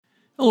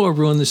Hello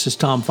everyone, this is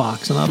Tom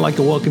Fox, and I'd like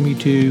to welcome you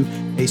to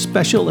a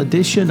special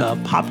edition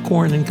of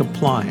Popcorn and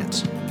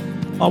Compliance.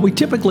 While we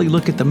typically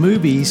look at the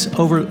movies,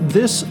 over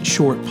this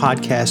short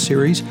podcast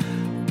series,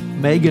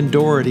 Megan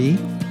Dougherty,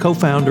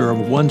 co-founder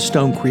of One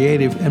Stone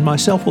Creative, and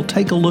myself will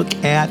take a look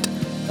at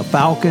The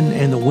Falcon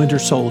and the Winter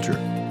Soldier.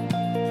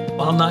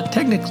 While not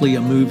technically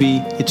a movie,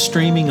 it's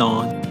streaming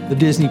on the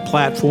Disney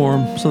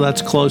platform, so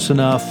that's close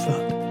enough.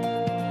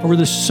 Over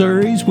this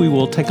series, we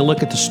will take a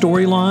look at the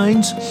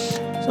storylines,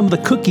 some of the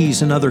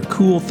cookies and other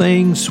cool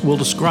things. We'll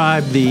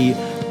describe the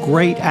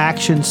great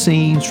action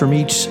scenes from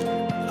each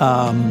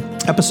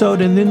episode,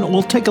 and then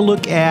we'll take a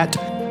look at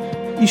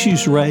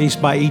issues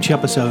raised by each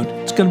episode.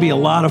 It's going to be a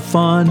lot of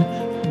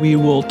fun. We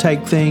will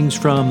take things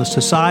from the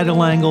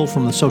societal angle,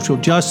 from the social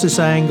justice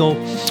angle,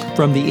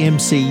 from the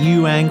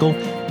MCU angle,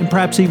 and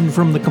perhaps even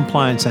from the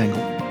compliance angle.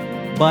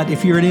 But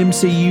if you're an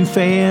MCU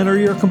fan or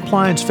you're a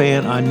compliance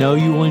fan, I know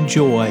you will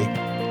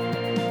enjoy.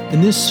 In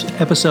this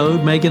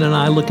episode, Megan and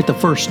I look at the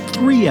first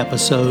 3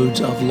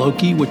 episodes of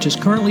Loki, which is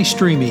currently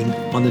streaming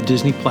on the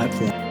Disney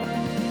platform.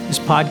 This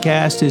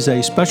podcast is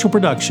a special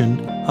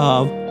production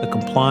of the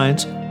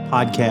Compliance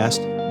Podcast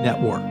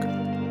Network.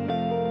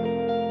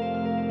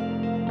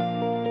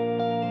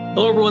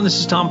 Hello, everyone. This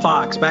is Tom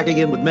Fox, back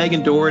again with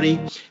Megan Dougherty,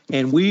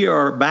 and we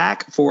are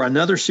back for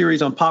another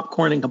series on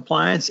popcorn and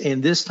compliance,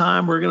 and this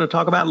time we're going to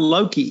talk about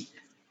Loki.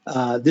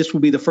 This will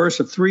be the first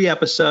of 3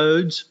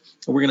 episodes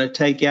we're going to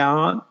take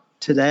out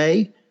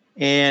today,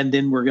 and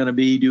then we're going to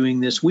be doing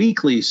this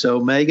weekly.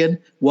 So, Megan,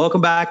 welcome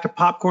back to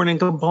Popcorn and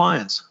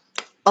Compliance.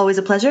 Always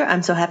a pleasure.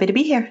 I'm so happy to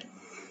be here.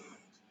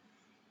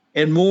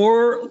 And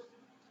more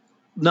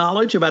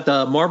knowledge about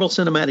the Marvel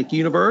Cinematic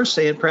Universe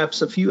and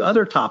perhaps a few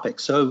other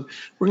topics. So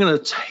we're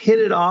going to hit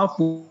it off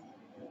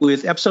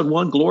with episode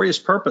 1, Glorious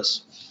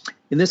Purpose.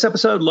 In this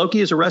episode,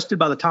 Loki is arrested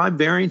by the Time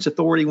Variance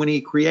Authority when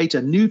he creates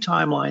a new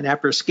timeline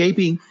after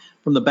escaping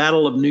from the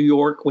Battle of New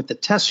York with the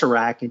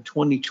Tesseract in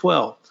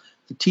 2012.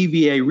 The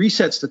TVA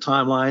resets the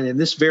timeline, and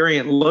this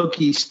variant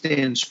Loki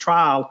stands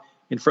trial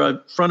in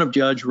front of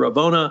Judge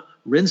Ravonna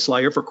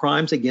Renslayer for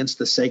crimes against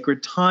the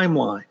sacred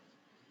timeline.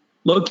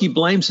 Loki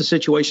blames the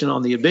situation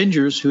on the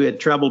Avengers, who had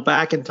traveled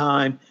back in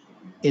time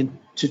into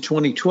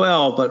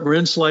 2012, but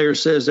Renslayer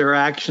says their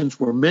actions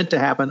were meant to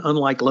happen,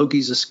 unlike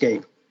Loki's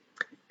escape.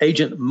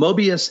 Agent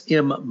Mobius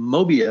M.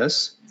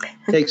 Mobius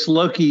takes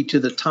Loki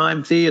to the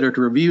Time Theater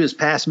to review his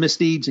past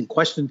misdeeds and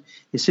question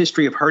his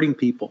history of hurting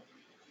people.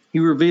 He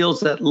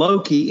reveals that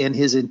Loki, in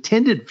his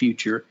intended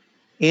future,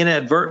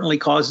 inadvertently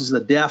causes the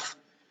death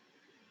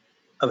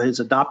of his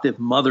adoptive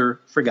mother,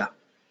 Frigga.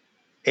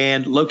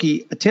 And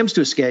Loki attempts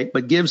to escape,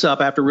 but gives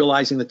up after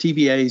realizing the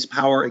TVA's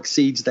power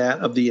exceeds that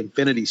of the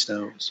Infinity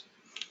Stones.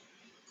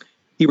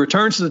 He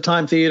returns to the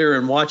Time Theater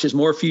and watches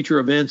more future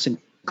events,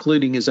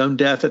 including his own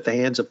death at the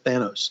hands of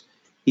Thanos.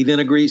 He then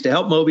agrees to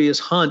help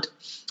Mobius hunt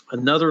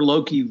another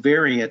Loki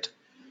variant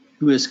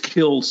who has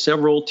killed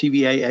several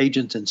TVA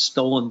agents and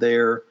stolen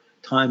their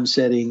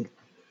time-setting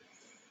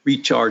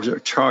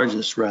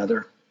charges.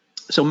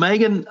 So,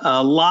 Megan,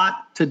 a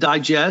lot to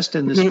digest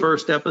in this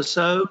first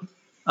episode.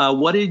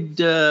 What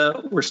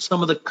were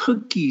some of the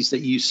cookies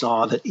that you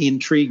saw that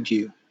intrigued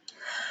you?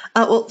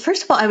 Well,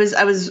 first of all, I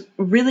was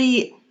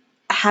really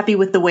happy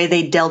with the way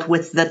they dealt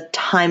with the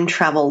time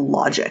travel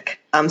logic.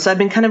 So I've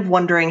been kind of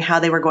wondering how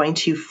they were going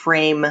to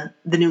frame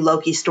the new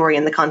Loki story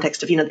in the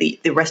context of, the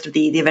rest of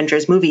the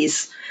Avengers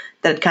movies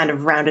that had kind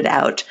of rounded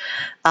out.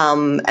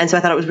 And so I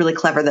thought it was really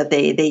clever that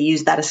they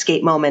used that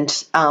escape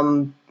moment,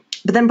 but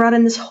then brought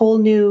in this whole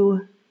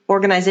new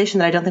organization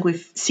that I don't think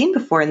we've seen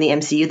before in the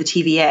MCU, the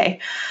TVA,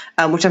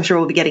 which I'm sure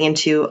we'll be getting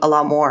into a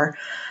lot more.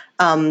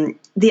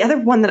 The other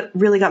one that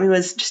really got me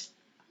was just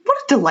what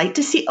a delight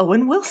to see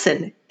Owen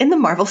Wilson in the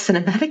Marvel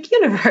Cinematic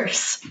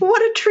Universe. What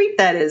a treat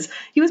that is.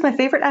 He was my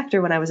favorite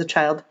actor when I was a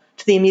child,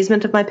 to the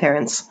amusement of my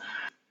parents.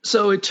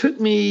 So it took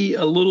me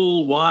a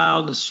little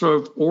while to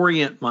sort of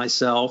orient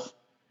myself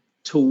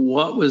to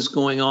what was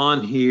going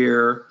on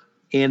here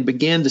and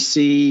began to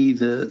see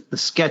the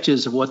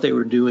sketches of what they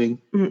were doing.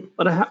 Mm-hmm.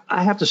 But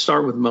I have to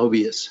start with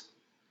Mobius.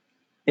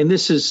 And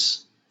this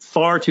is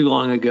far too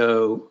long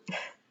ago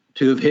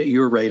to have hit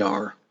your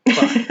radar.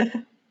 But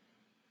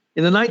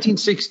in the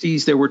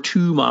 1960s, there were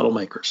 2 model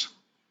makers.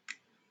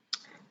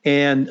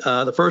 And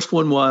the first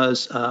one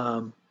was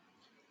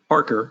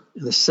Parker,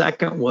 and the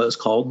second was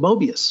called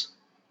Mobius.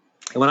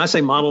 And when I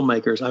say model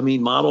makers, I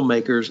mean model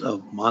makers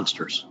of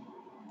monsters.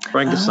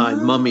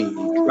 Frankenstein, Mummy,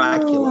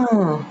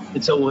 Dracula.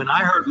 And so when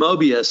I heard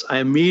Mobius, I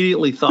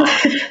immediately thought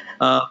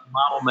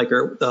model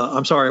maker.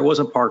 I'm sorry, it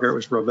wasn't Parker, it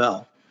was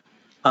Revell.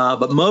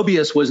 But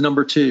Mobius was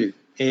number 2.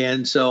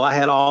 And so I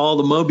had all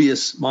the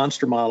Mobius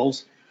monster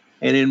models.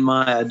 And in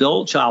my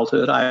adult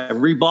childhood, I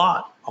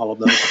rebought all of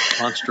those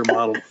monster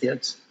model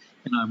kits,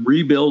 and I'm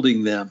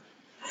rebuilding them.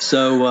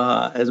 So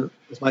as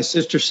my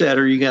sister said,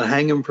 are you going to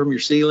hang them from your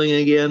ceiling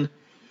again?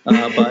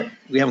 But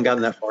we haven't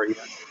gotten that far yet.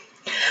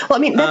 Well,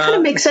 I mean, that kind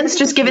of makes sense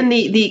just given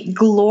the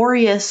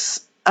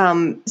glorious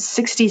 60s,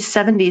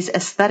 70s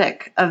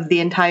aesthetic of the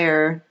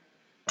entire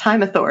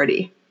Time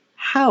Authority.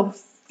 How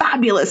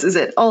fabulous is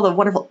it? All the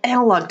wonderful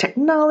analog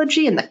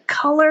technology and the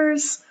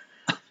colors.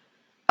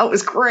 Oh, it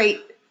was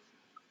great.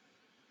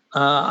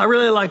 I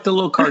really liked the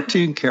little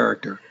cartoon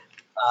character.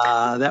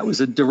 That was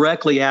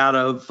directly out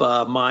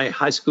of my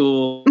high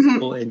school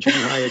and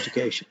junior high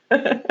education.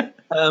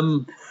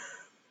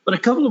 But a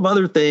couple of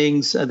other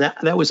things,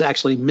 that was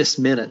actually Miss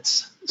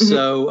Minutes.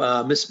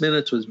 So Miss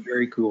Minutes was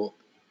very cool.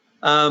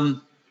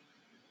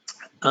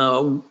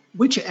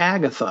 Witch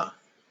Agatha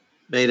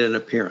made an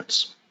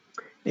appearance.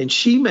 And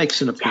she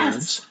makes an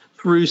appearance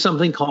through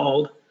something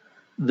called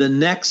the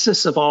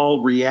nexus of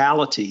all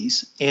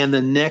realities and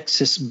the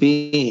nexus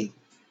being.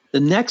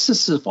 The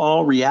nexus of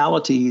all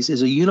realities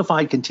is a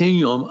unified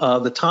continuum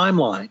of the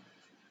timeline.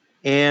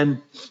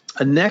 And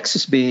a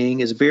nexus being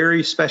is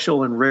very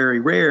special and very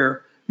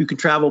rare who can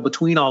travel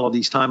between all of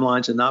these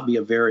timelines and not be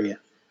a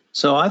variant.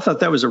 So I thought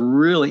that was a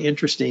really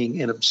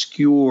interesting and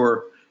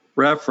obscure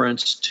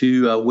reference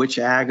to Witch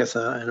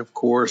Agatha. And of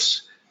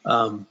course,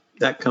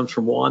 that comes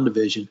from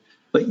WandaVision.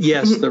 But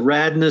yes, the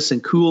radness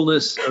and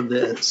coolness of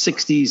the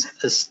 60s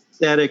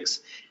aesthetics.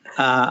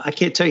 I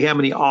can't tell you how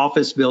many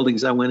office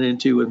buildings I went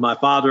into with my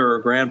father or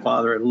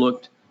grandfather and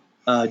looked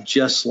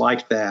just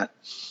like that.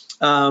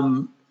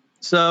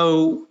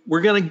 So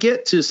we're going to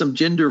get to some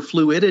gender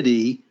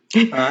fluidity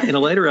in a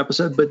later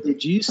episode. But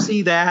did you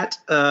see that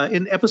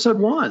in episode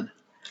 1?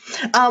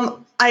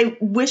 I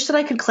wish that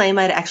I could claim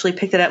I'd actually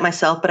picked it up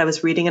myself, but I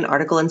was reading an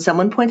article and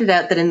someone pointed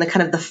out that in the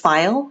kind of the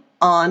file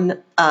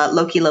on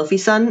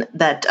Loki's son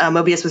that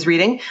Mobius was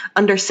reading,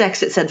 under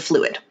sex it said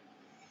fluid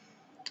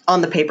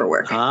on the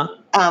paperwork.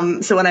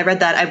 So when I read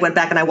that, I went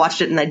back and I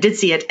watched it and I did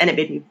see it and it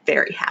made me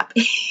very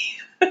happy.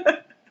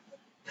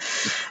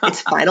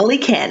 It's finally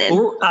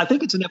canon. I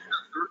think it's in episode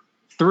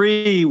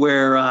 3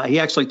 where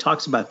he actually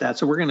talks about that.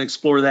 So we're going to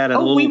explore that in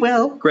a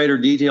little greater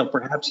detail,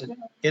 perhaps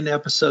in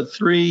episode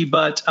 3.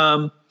 But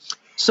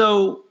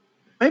so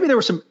maybe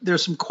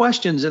there's some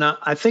questions, and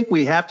I think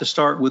we have to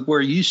start with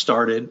where you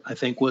started. I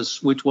think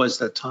which was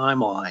the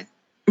timeline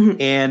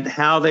and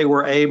how they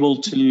were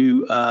able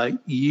to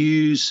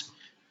use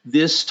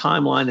this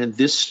timeline and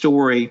this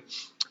story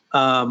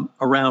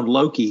around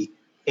Loki.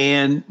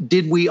 And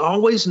did we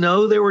always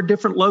know there were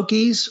different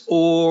Lokis,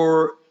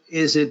 or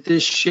is it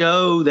this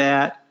show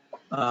that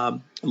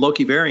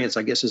Loki variants,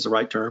 I guess is the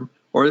right term,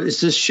 or is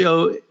this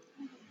show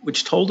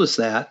which told us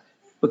that?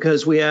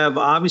 Because we have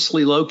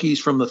obviously Lokis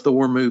from the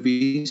Thor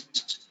movies,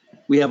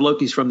 we have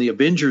Lokis from the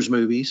Avengers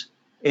movies,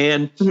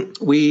 and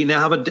we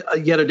now have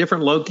yet a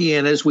different Loki.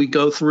 And as we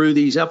go through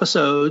these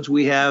episodes,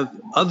 we have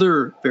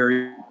other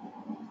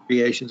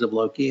variations of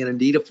Loki, and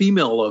indeed a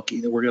female Loki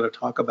that we're going to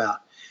talk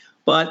about.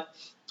 But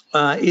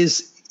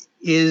does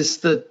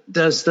the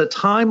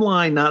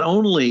timeline not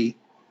only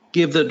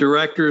give the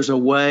directors a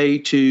way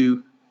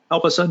to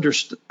help us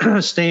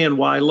understand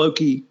why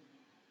Loki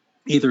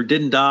either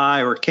didn't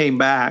die or came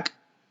back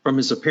from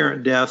his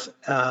apparent death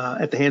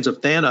at the hands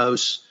of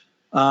Thanos,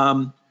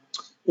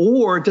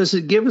 or does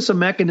it give us a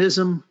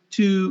mechanism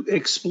to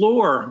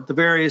explore the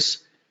various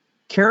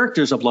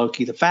characters of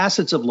Loki, the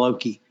facets of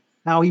Loki,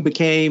 how he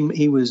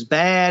was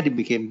bad, he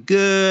became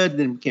good,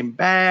 then became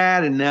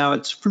bad, and now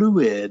it's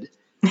fluid.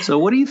 So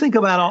what do you think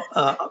about,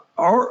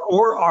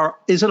 or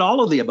is it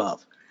all of the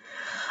above?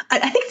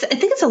 I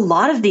think it's a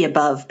lot of the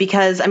above,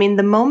 because I mean,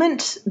 the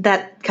moment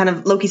that kind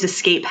of Loki's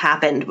escape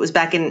happened was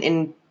back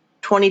in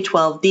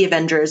 2012, The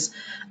Avengers.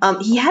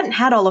 He hadn't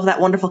had all of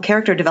that wonderful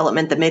character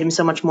development that made him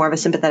so much more of a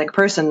sympathetic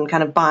person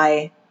kind of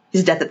by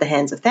his death at the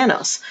hands of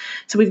Thanos.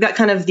 So we've got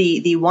kind of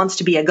the wants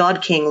to be a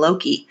god king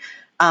Loki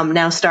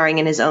now starring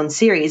in his own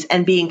series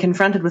and being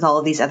confronted with all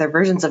of these other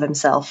versions of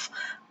himself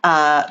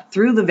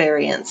through the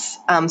variants.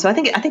 So I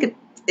think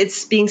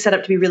it's being set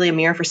up to be really a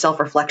mirror for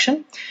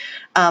self-reflection.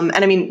 And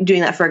I mean,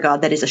 doing that for a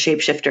god that is a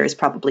shapeshifter is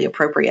probably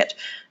appropriate.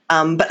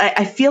 But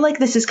I feel like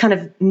this is kind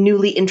of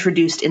newly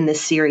introduced in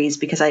this series,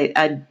 because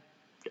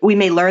we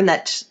may learn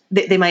that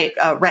they might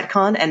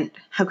retcon, and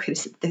how could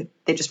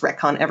they just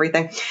retcon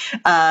everything,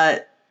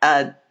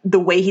 the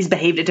way he's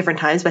behaved at different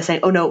times by saying,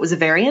 oh no, it was a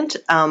variant.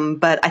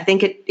 But I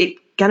think it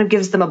kind of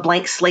gives them a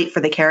blank slate for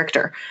the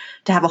character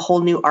to have a whole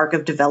new arc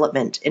of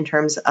development in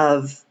terms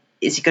of,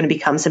 is he going to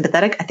become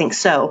sympathetic? I think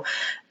so.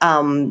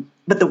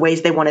 But the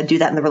ways they want to do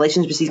that and the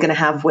relationships he's going to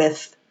have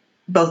with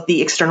both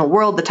the external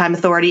world, the Time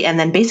Authority, and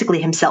then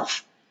basically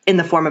himself in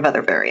the form of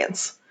other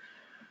variants.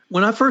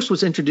 When I first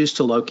was introduced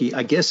to Loki,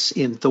 I guess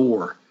in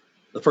Thor,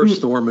 the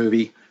first Thor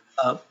movie,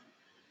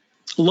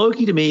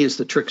 Loki to me is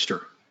the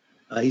trickster.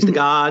 He's the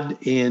god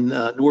in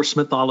Norse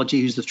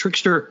mythology. He's the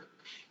trickster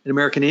in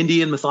American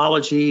Indian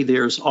mythology.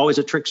 There's always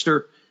a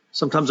trickster,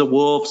 sometimes a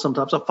wolf,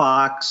 sometimes a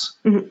fox,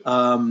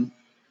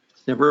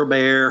 never a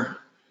bear.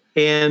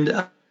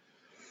 And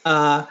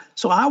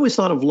so I always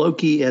thought of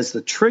Loki as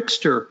the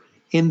trickster.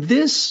 In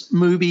this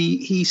movie,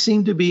 he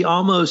seemed to be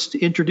almost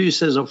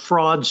introduced as a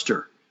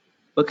fraudster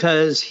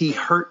because he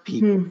hurt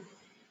people.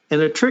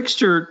 And a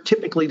trickster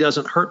typically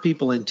doesn't hurt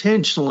people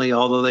intentionally,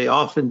 although they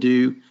often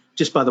do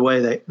just by the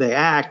way they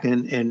act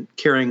and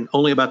caring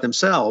only about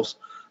themselves.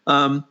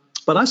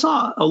 But but I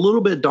saw a little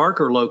bit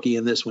darker Loki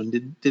in this one.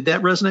 Did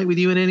that resonate with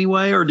you in any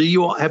way, or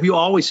have you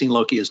always seen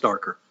Loki as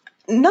darker?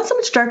 Not so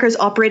much darker as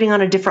operating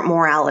on a different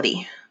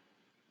morality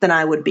than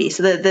I would be.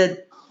 So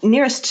the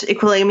nearest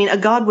equality, I mean, a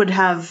god would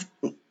have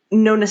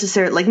no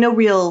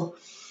real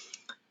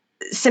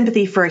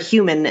sympathy for a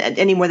human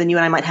any more than you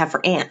and I might have for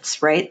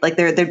ants, right? Like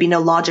there'd be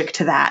no logic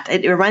to that.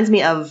 It reminds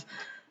me of,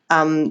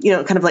 kind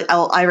of like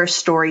Irish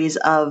stories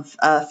of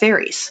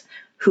fairies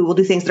who will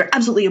do things that are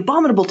absolutely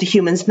abominable to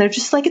humans, and they're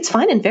just like, it's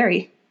fine in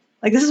fairy.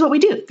 Like, this is what we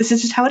do. This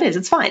is just how it is.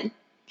 It's fine.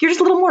 You're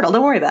just a little mortal.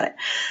 Don't worry about it.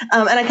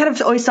 And I kind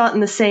of always saw it in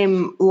the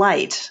same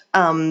light.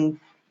 But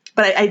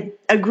I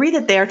agree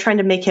that they are trying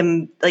to make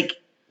him, like,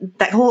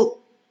 that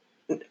whole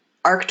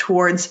arc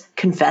towards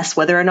confess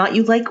whether or not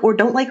you like or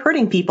don't like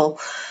hurting people.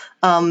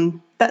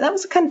 That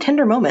was a kind of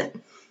tender moment.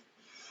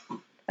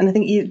 And I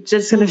think you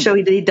just going to show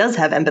that he does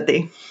have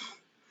empathy.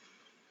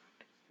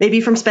 Maybe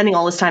from spending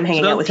all his time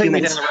hanging out with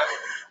humans.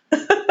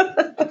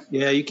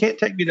 Yeah, you can't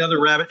take me down the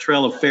rabbit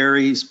trail of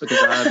fairies because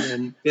I've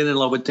been in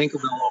love with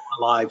Tinkerbell all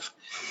my life.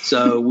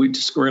 So we're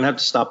going to have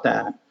to stop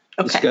that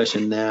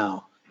discussion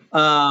now.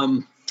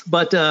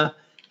 But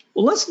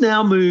let's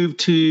now move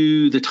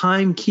to the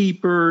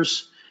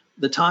timekeepers,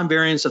 the Time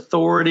Variance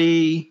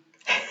Authority.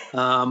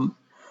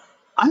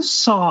 I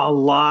saw a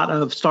lot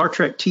of Star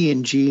Trek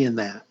TNG in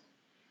that.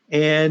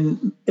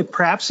 And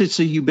perhaps it's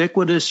a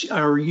ubiquitous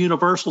or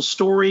universal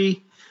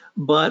story,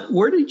 but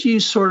what did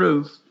you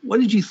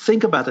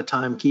think about the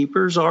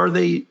timekeepers? Are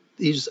they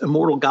these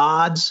immortal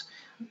gods?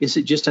 Is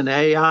it just an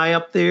AI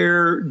up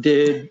there?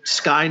 Did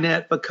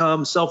Skynet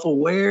become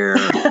self-aware?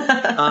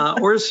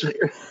 Or is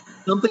there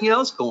something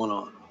else going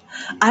on?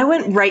 I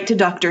went right to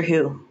Doctor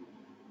Who.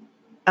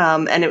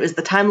 And it was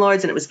the Time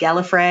Lords, and it was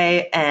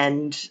Gallifrey,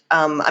 and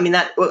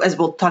that, as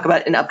we'll talk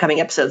about in upcoming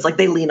episodes, like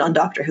they lean on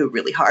Doctor Who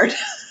really hard.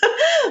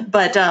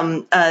 But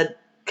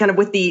kind of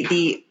with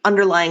the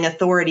underlying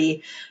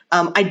authority,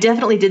 I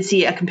definitely did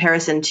see a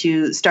comparison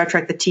to Star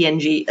Trek, the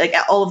TNG. Like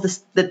all of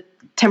the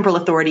temporal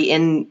authority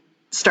in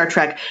Star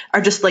Trek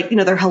are just like,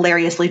 they're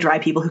hilariously dry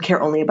people who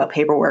care only about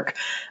paperwork.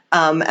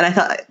 And I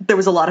thought there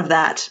was a lot of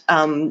that.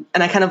 And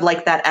I kind of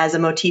like that as a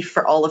motif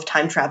for all of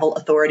time travel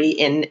authority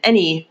in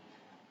any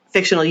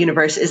fictional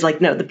universe, is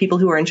like, no, the people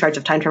who are in charge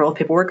of time travel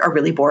paperwork are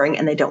really boring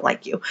and they don't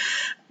like you.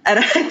 And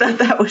I thought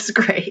that was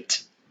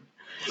great.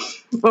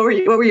 What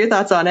were your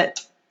thoughts on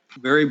it?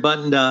 Very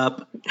buttoned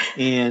up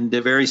and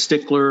very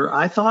stickler.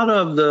 I thought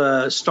of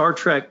the Star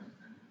Trek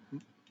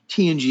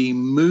TNG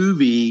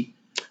movie,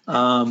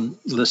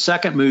 the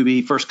second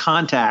movie, First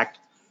Contact,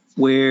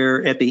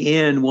 where at the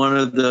end, one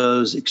of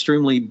those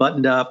extremely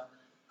buttoned up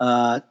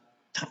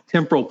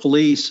temporal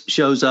police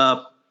shows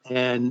up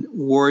and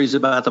worries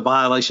about the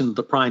violation of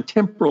the Prime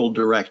Temporal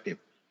Directive,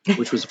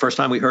 which was the first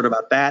time we heard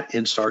about that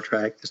in Star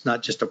Trek. It's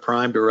not just a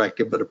Prime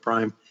Directive, but a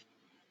Prime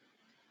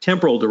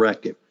Temporal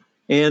Directive.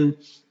 And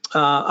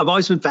I've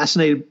always been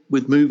fascinated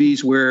with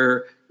movies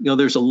where,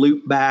 there's a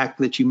loop back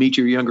that you meet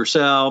your younger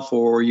self,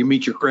 or you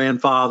meet your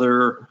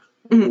grandfather,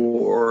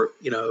 or,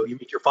 you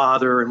meet your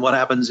father, and what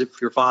happens if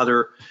your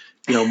father,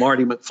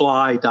 Marty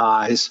McFly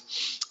dies.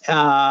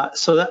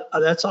 So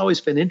that's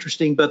always been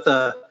interesting. But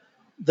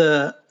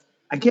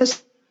I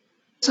guess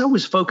I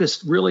was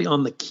focused really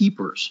on the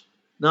keepers,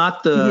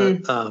 not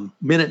the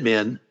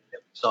Minutemen that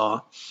we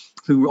saw,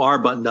 who are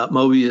buttoned up.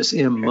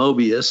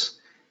 Mobius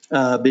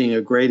being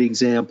a great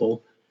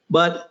example.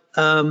 But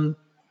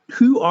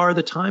who are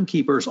the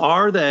timekeepers?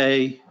 Are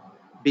they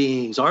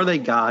beings? Are they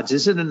gods?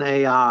 Is it an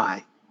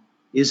AI?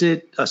 Is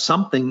it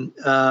something?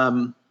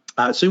 I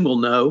assume we'll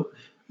know.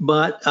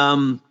 But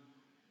so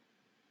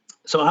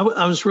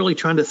I was really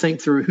trying to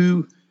think through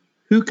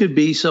who could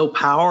be so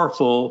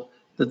powerful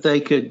that they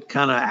could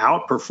kind of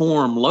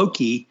outperform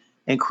Loki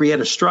and create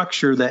a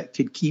structure that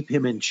could keep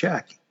him in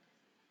check.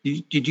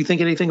 Did you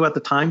think anything about the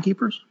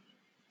timekeepers?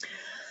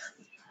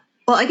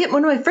 Well,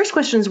 one of my first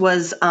questions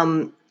was,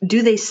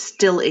 do they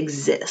still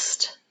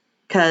exist?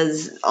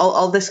 Because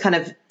all this kind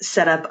of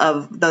setup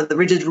of the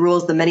rigid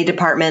rules, the many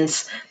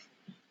departments,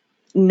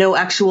 no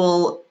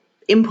actual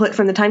input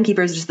from the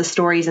timekeepers, just the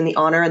stories and the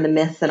honor and the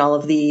myth and all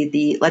of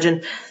the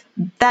legend.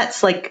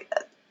 That's like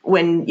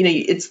when,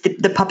 it's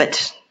the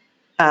puppet,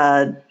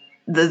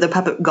 the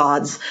puppet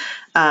gods.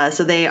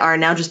 So they are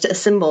now just a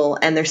symbol,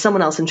 and there's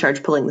someone else in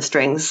charge pulling the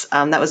strings.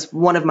 That was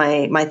one of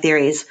my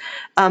theories.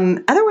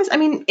 Otherwise,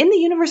 in the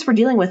universe we're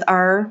dealing with,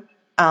 are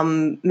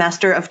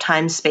master of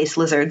time space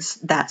lizards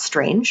that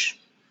strange?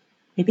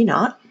 Maybe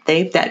not.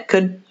 That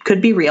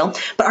could be real.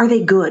 But are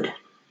they good?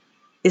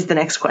 Is the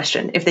next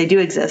question. If they do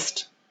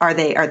exist, are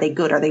they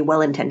good? Are they well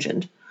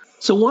intentioned?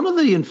 So one of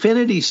the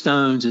Infinity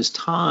Stones is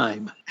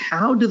time.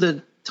 How do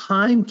the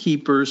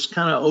timekeepers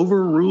kind of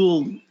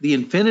overrule the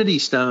Infinity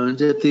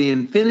Stones if the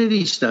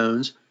Infinity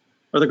Stones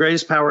are the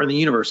greatest power in the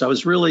universe? I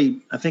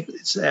think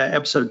it's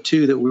episode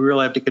 2 that we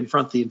really have to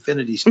confront the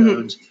Infinity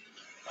Stones.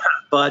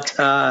 But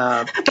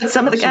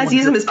some of the guys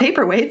use them as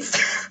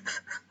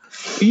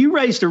paperweights. You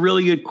raised a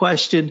really good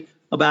question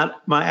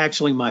about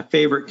my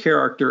favorite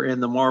character in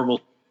the Marvel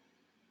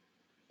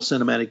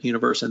Cinematic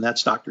Universe, and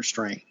that's Doctor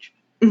Strange.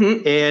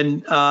 Mm-hmm.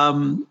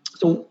 And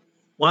so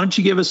why don't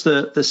you give us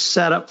the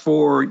setup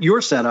for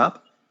your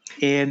setup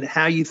and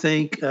how you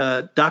think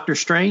Doctor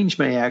Strange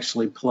may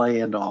actually play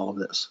into all of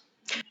this?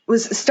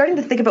 Was starting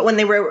to think about when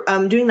they were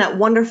doing that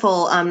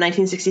wonderful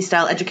 1960s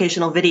style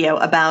educational video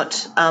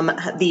about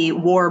the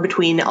war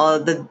between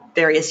the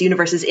various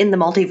universes in the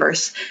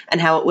multiverse,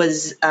 and how it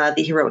was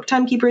the heroic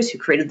timekeepers who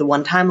created the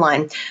one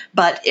timeline.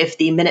 But if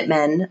the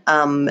Minutemen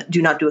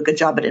do not do a good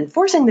job at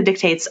enforcing the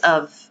dictates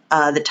of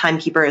the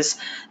timekeepers,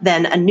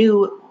 then a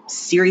new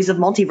series of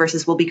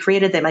multiverses will be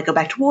created. They might go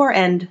back to war,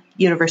 and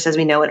universe as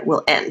we know it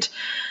will end.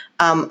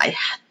 I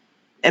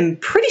am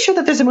pretty sure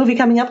that there's a movie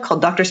coming up called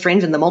Doctor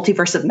Strange and the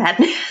Multiverse of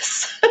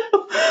Madness,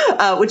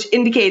 which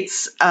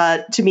indicates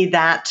to me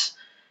that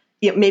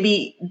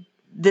maybe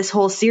this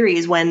whole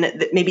series,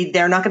 when maybe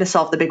they're not going to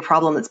solve the big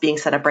problem that's being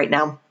set up right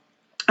now,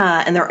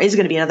 and there is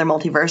going to be another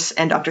multiverse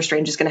and Doctor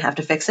Strange is going to have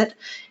to fix it,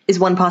 is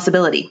one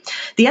possibility.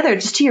 The other,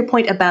 just to your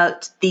point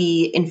about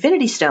the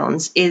Infinity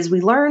Stones, is we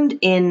learned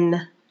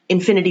in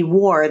Infinity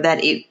War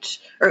that it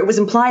was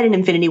implied in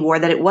Infinity War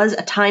that it was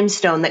a time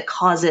stone that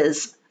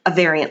causes a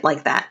variant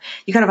like that.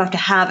 You kind of have to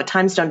have a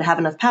time stone to have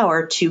enough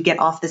power to get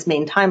off this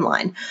main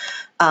timeline.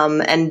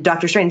 And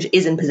Doctor Strange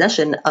is in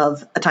possession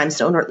of a time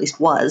stone, or at least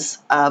was,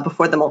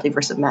 before the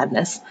Multiverse of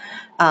Madness.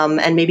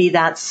 And maybe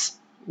that's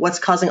what's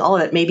causing all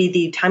of it. Maybe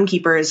the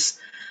timekeepers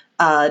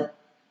have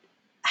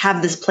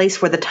this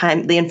place where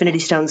the Infinity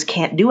Stones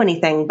can't do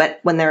anything, but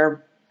when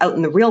they're out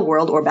in the real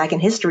world or back in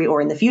history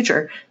or in the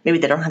future, maybe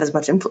they don't have as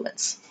much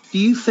influence. Do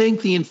you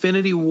think the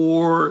Infinity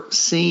War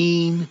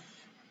scene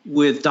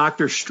with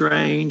Doctor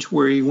Strange,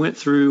 where he went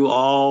through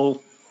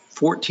all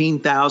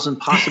 14,000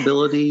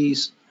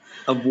 possibilities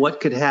of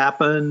what could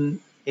happen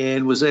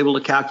and was able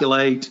to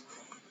calculate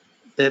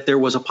that there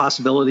was a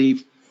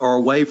possibility or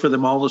a way for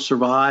them all to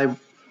survive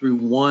through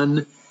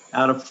one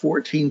out of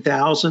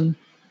 14,000,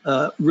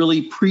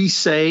 really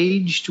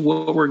presaged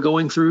what we're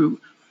going through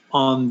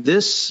on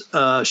this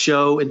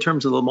show in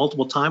terms of the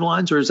multiple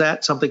timelines, or is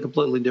that something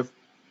completely different?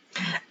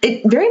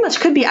 It very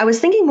much could be. I was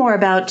thinking more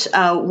about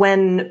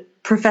when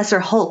Professor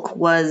Hulk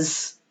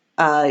was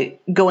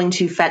going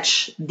to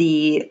fetch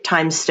the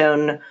time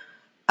stone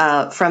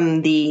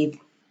from the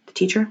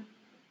teacher.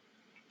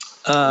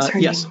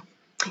 Yes. Name?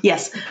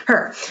 Yes,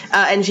 her.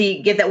 And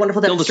she gave that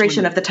wonderful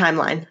demonstration of the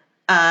timeline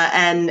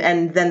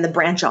and then the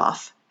branch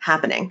off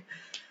happening.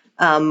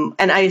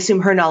 And I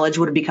assume her knowledge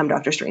would have become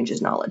Doctor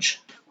Strange's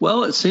knowledge.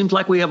 Well, it seems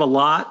like we have a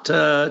lot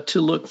to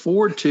look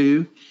forward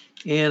to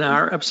in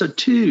our episode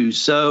 2.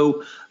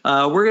 So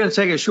we're going to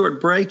take a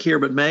short break here.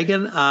 But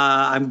Megan,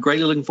 I'm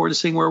greatly looking forward to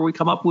seeing where we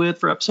come up with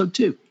for episode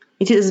 2.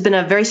 Me too. This has been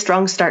a very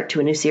strong start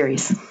to a new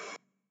series.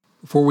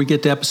 Before we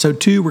get to episode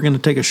 2, we're going to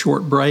take a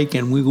short break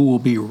and we will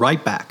be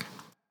right back.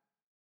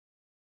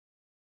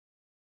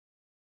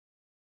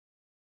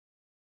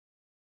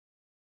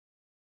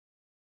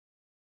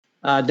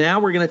 Now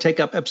we're going to take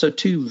up episode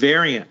 2,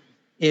 Variant.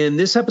 In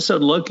this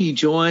episode, Loki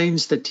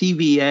joins the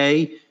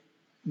TVA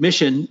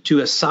mission to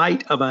a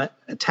site of an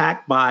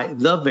attack by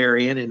the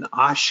Variant in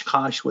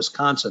Oshkosh,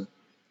 Wisconsin.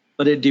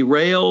 But it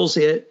derails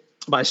it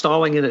by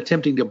stalling and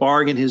attempting to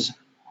bargain his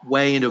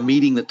way into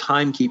meeting the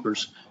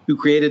timekeepers who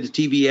created the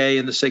TVA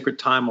and the sacred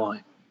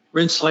timeline.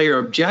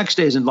 Renslayer objects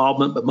to his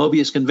involvement, but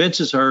Mobius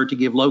convinces her to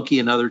give Loki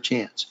another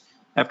chance.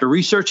 After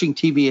researching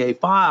TVA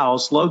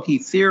files, Loki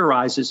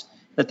theorizes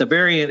that the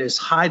Variant is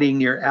hiding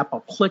near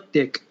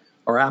apoplectic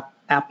or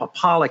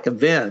apopolic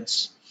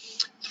events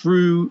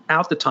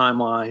throughout the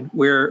timeline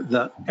where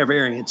the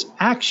Variant's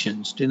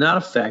actions do not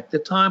affect the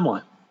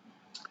timeline.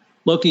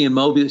 Loki and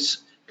Mobius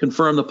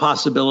confirm the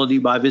possibility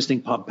by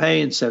visiting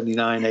Pompeii in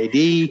 79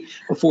 AD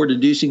before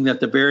deducing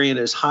that the Variant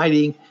is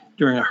hiding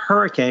during a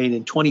hurricane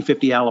in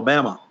 2050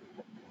 Alabama.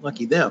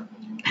 Lucky them.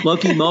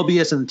 Loki,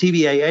 Mobius, and the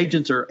TVA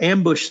agents are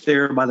ambushed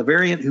there by the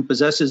Variant, who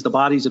possesses the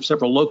bodies of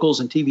several locals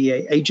and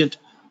TVA agent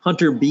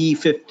Hunter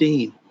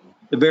B-15.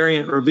 The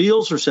Variant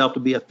reveals herself to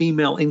be a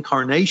female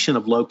incarnation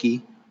of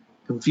Loki,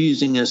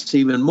 confusing us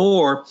even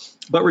more,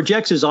 but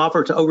rejects his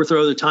offer to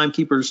overthrow the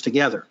timekeepers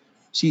together.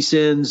 She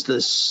sends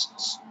the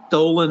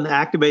stolen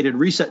activated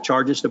reset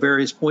charges to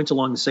various points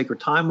along the sacred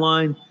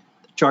timeline.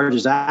 The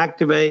charges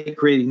activate,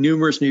 creating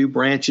numerous new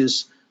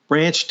branched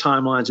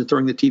timelines and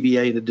throwing the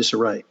TVA into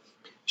disarray.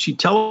 She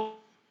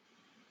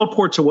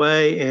teleports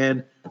away,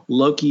 and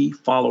Loki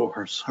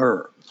follows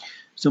her.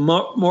 So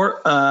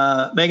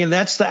Megan,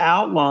 that's the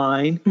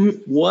outline.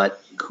 Mm-hmm.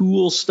 What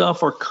cool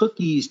stuff or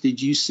cookies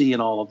did you see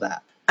in all of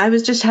that? I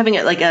was just having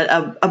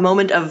a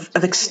moment of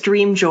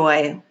extreme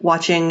joy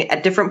watching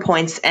at different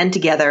points and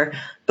together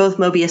both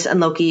Mobius and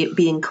Loki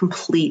being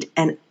complete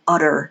and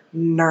utter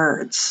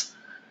nerds.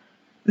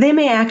 They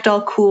may act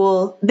all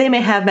cool, they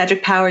may have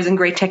magic powers and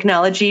great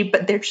technology,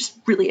 but they're just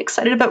really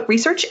excited about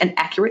research and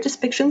accurate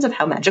depictions of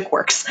how magic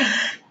works.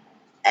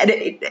 And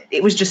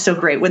it was just so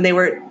great when they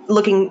were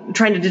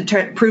trying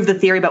to prove the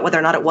theory about whether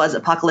or not it was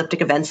apocalyptic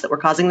events that were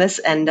causing this.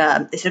 And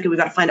they said, okay, we've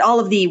got to find all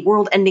of the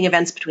world-ending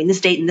events between this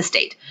date and this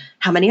date.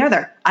 How many are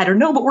there? I don't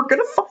know, but we're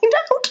going to find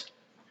out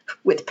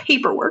with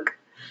paperwork.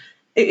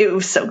 It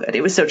was so good.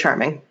 It was so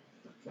charming.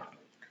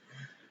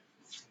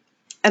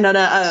 And on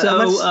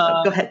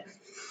So, go ahead.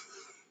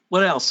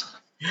 what else?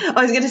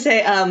 I was going to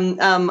say,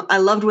 I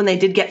loved when they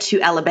did get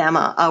to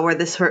Alabama, where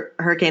this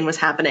hurricane was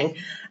happening,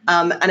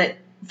 and it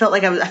felt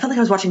like I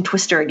was watching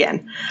Twister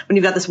again. When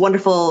you've got this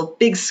wonderful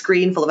big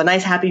screen full of a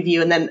nice happy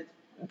view, and then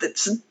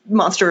this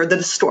monster,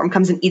 the storm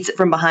comes and eats it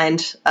from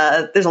behind.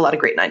 There's a lot of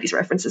great '90s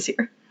references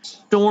here.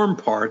 Storm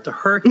part, the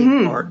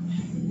hurricane part.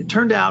 It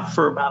turned out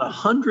for about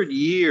 100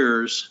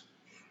 years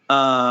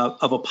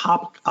of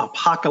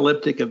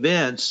apocalyptic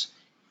events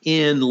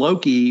in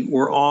Loki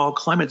were all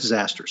climate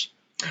disasters.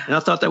 And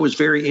I thought that was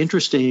very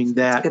interesting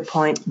that Good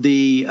point.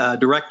 the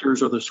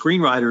directors or the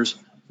screenwriters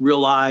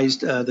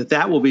realized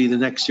that will be the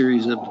next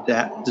series of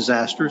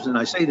disasters. And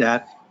I say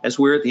that as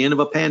we're at the end of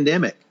a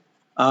pandemic.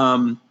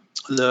 And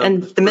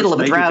the middle of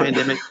a drought.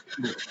 Pandemic.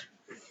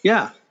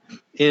 Yeah,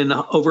 in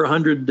over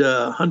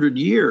 100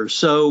 years.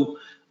 So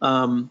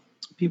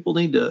people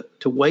need to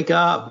wake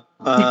up.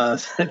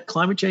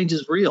 Climate change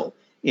is real.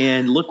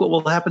 And look what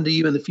will happen to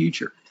you in the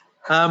future.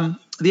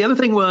 The other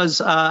thing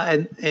was,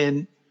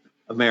 and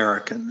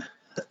American.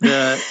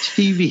 The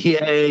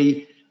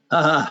TVA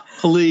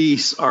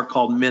police are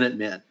called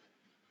Minutemen,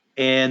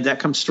 and that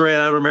comes straight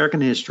out of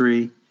American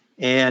history.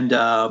 And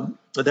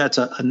that's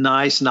a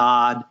nice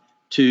nod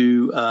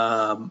to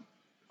a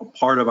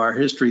part of our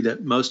history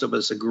that most of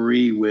us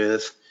agree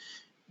with.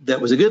 That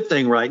was a good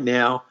thing right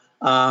now.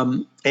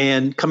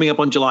 And coming up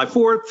on July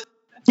 4th,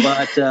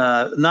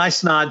 but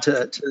nice nod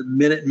to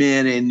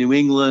Minutemen in New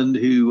England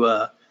who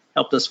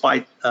helped us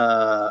fight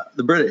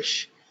the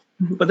British.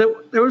 But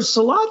there was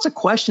lots of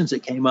questions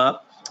that came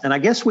up, and I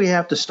guess we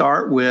have to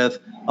start with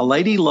a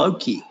Lady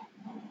Loki.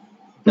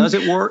 Does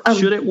it work?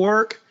 Should it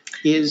work?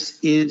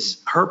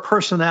 Is her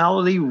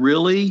personality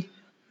really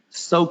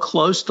so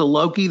close to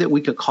Loki that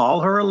we could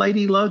call her a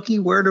Lady Loki?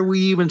 Where do we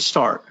even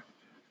start?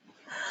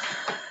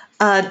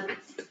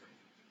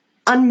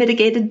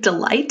 Unmitigated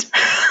delight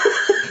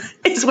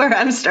is where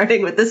I'm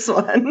starting with this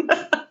one.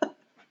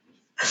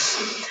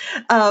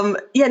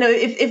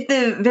 If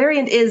the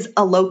variant is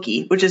a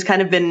Loki, which has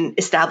kind of been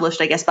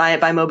established, I guess, by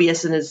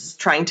Mobius and is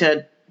trying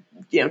to,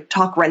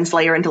 talk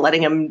Renslayer into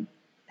letting him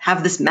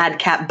have this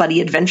madcap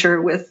buddy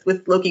adventure with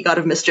Loki, God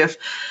of Mischief.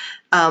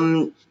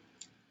 I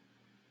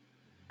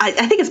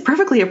think it's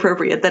perfectly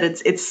appropriate that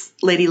it's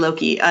Lady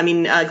Loki. I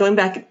mean, going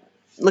back,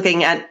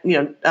 looking at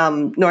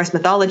Norse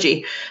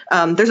mythology,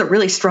 there's a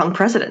really strong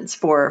precedence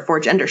for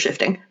gender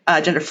shifting,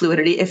 gender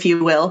fluidity, if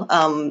you will,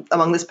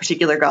 among this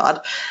particular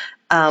god.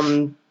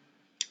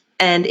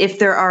 And if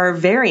there are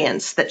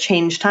variants that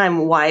change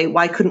time,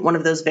 why couldn't one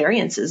of those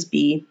variances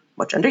be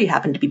what gender you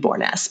happen to be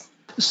born as?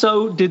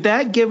 So did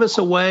that give us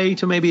a way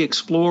to maybe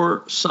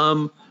explore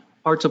some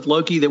parts of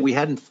Loki that we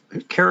hadn't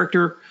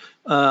character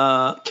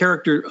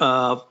either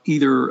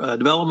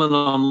development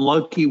on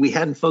Loki we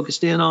hadn't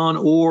focused in on,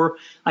 or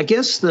I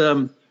guess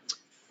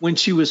when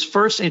she was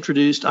first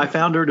introduced, I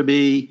found her to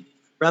be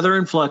rather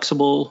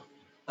inflexible,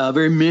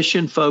 very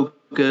mission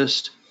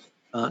focused,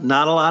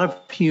 not a lot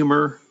of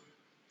humor,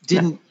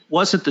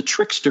 wasn't the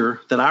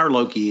trickster that our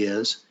Loki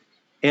is,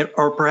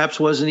 or perhaps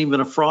wasn't even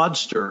a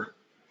fraudster.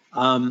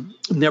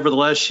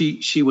 Nevertheless,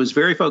 she was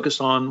very focused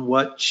on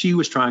what she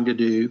was trying to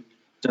do,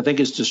 which I think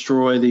is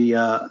destroy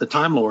the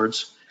Time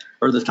Lords,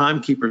 or the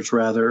Timekeepers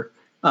rather.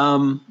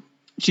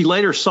 She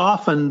later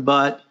softened,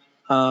 but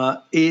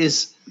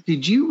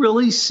did you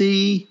really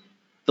see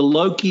the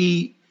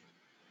Loki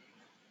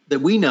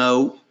that we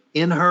know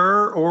in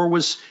her, or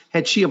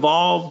had she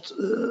evolved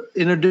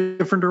in a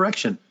different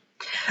direction?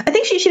 I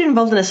think she'd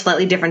evolved in a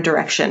slightly different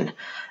direction.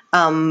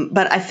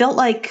 But I felt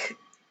like,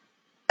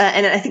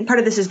 and I think part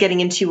of this is getting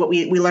into what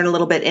we learn a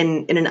little bit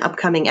in an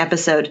upcoming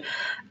episode,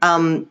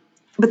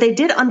 but they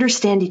did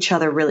understand each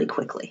other really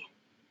quickly.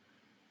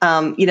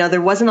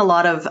 There wasn't a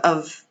lot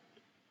of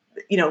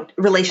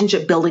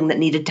relationship building that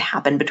needed to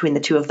happen between the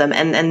two of them.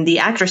 And the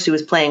actress who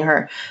was playing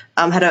her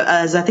had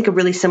I think a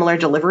really similar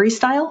delivery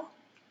style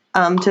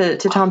to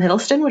Tom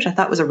Hiddleston, which I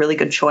thought was a really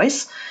good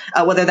choice,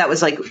 whether that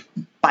was like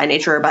by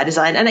nature or by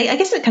design. And I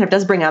guess it kind of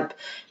does bring up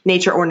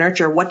nature or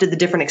nurture. What did the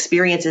different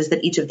experiences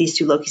that each of these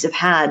two Lokis have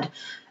had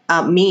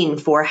mean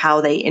for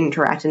how they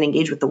interact and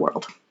engage with the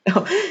world?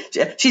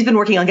 She's been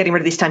working on getting rid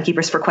of these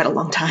timekeepers for quite a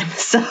long time.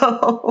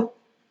 So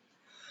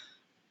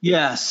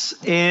yes,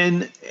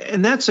 and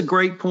that's a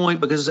great point,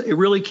 because it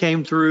really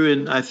came through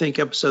in, I think,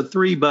 episode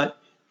 3, but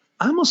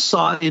I almost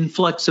saw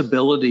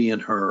inflexibility in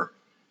her,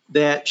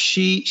 that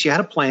she had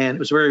a plan. It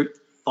was a very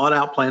thought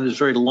out plan. It was a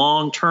very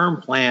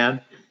long-term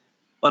plan,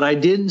 but I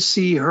didn't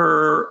see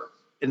her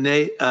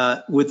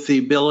with the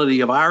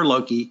ability of our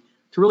Loki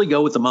to really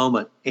go with the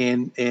moment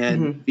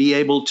and be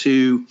able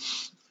to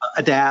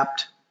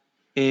adapt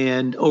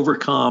and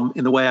overcome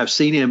in the way I've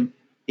seen him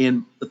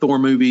in the Thor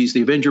movies,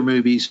 the Avenger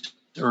movies,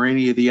 or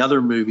any of the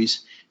other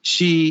movies.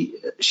 She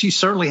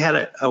certainly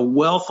had a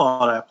well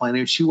thought out plan,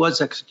 and she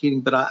was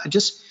executing, but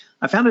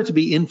I found it to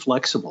be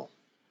inflexible.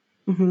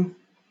 Mm-hmm.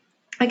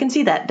 I can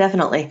see that,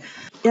 definitely.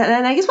 Yeah,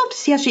 and I guess we'll have to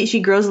see how she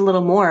grows a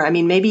little more. I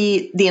mean,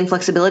 maybe the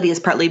inflexibility is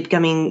partly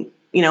becoming,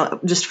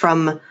 just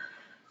from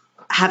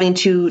having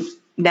to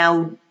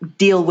now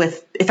deal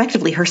with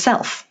effectively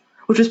herself,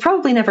 which was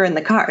probably never in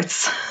the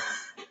cards.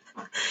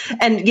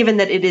 And given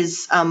that it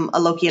is a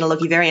Loki and a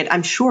Loki variant,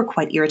 I'm sure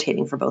quite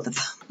irritating for both of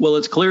them. Well,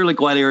 it's clearly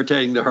quite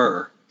irritating to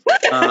her.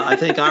 I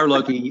think our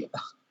Loki,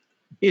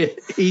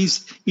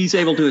 he's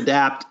able to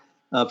adapt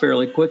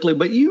fairly quickly.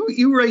 But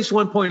you raised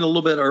one point a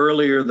little bit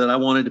earlier that I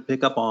wanted to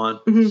pick up on.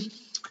 Mm-hmm.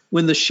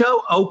 When the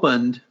show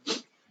opened,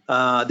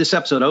 this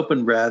episode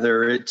opened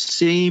rather, it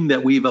seemed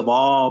that we've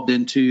evolved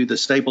into the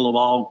staple of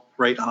all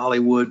great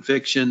Hollywood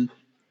fiction,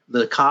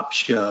 the cop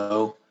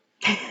show.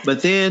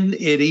 But then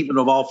it even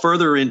evolved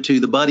further into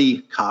the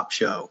buddy cop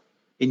show.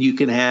 And you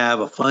can have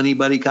a funny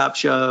buddy cop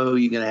show.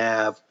 You can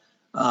have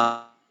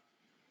a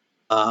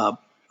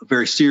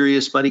very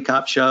serious buddy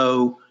cop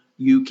show.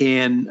 You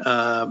can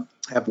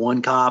have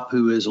one cop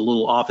who is a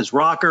little off his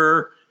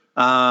rocker.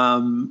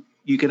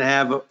 You can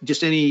have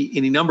just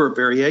any number of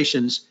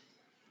variations.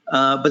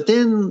 But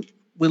then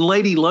when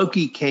Lady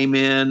Loki came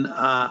in,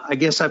 I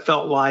guess I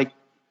felt like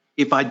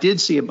if I did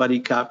see a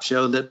buddy cop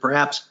show, that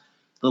perhaps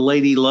the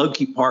Lady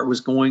Loki part was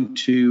going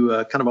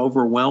to kind of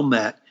overwhelm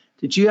that.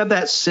 Did you have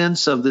that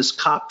sense of this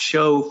cop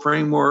show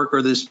framework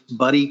or this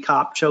buddy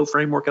cop show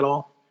framework at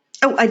all?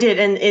 Oh, I did.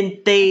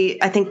 And they,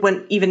 I think,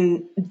 went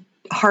even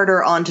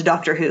harder on to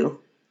Doctor Who.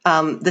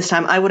 This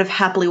time, I would have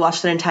happily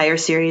watched an entire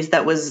series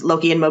that was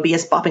Loki and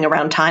Mobius bopping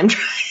around time,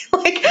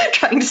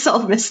 trying to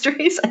solve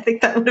mysteries. I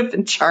think that would have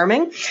been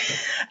charming.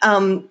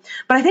 But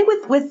I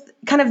think with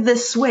kind of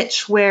this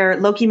switch where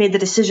Loki made the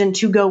decision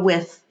to go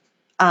with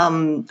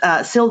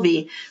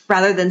Sylvie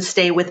rather than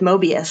stay with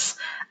Mobius,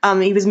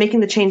 he was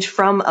making the change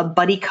from a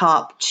buddy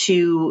cop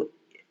to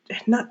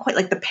not quite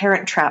like the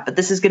Parent Trap, but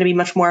this is going to be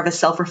much more of a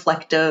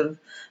self-reflective,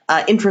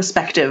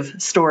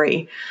 introspective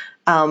story.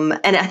 And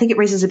I think it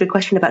raises a big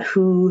question about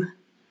who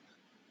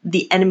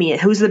the enemy is,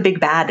 who's the big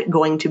bad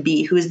going to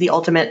be, who is the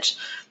ultimate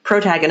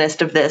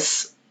protagonist of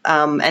this,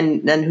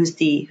 and who's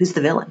the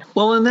villain.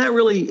 Well, and that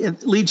really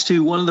leads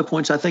to one of the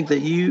points I think that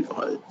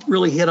you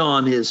really hit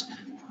on is,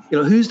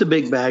 who's the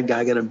big bad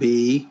guy going to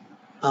be?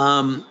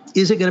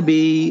 Is it going to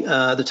be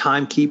the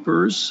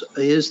Timekeepers?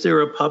 Is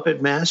there a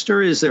puppet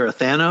master? Is there a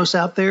Thanos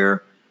out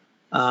there?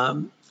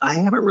 I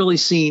haven't really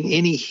seen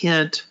any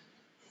hint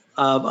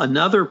of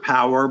another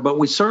power, but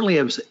we certainly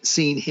have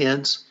seen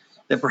hints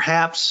that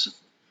perhaps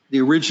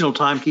the original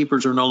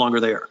Timekeepers are no longer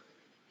there,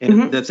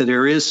 and that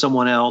there is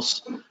someone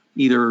else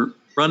either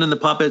running the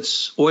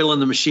puppets, oiling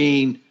the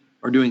machine,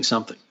 or doing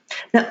something.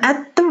 Now,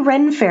 at the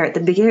Ren Fair at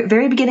the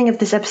very beginning of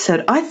this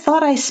episode, I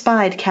thought I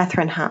spied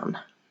Catherine Hahn.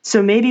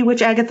 So maybe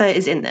Witch Agatha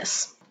is in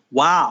this.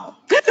 Wow.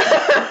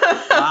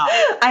 Wow.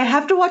 I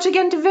have to watch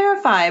again to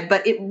verify,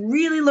 but it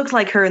really looked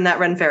like her in that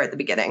Ren Fair at the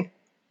beginning.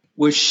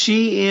 Was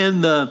she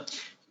in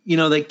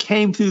they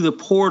came through the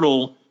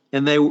portal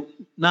and they were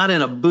not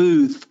in a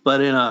booth,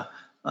 but in a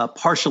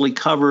partially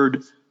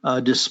covered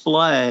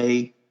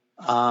display.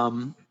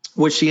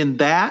 Was she in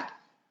that?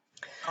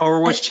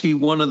 Or was she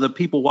one of the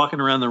people walking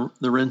around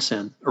the Ren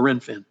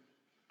Fin?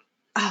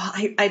 Oh,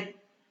 I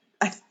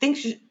think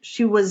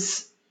she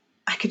was...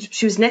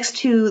 She was next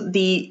to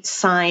the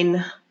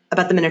sign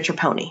about the miniature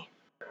pony.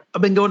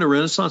 I've been going to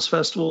Renaissance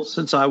Festival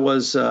since I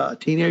was a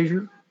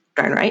teenager.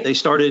 Darn right. They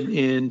started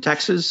in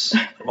Texas,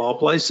 of all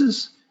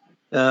places,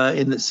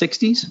 in the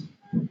 60s.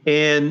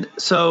 And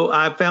so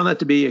I found that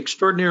to be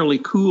extraordinarily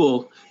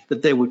cool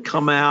that they would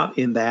come out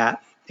in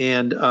that.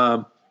 And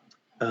first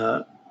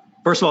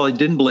of all, they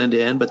didn't blend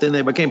in, but then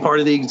they became part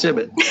of the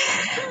exhibit.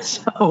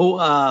 So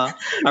I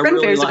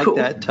really like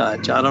that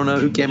touch. I don't know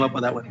who came up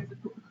with that one.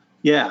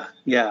 Yeah.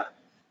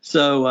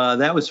 So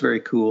that was very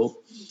cool.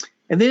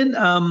 And then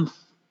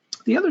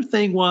the other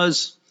thing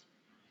was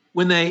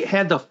when they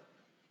had the,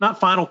 not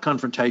final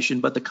confrontation,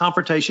 but the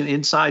confrontation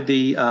inside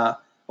the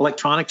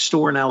electronics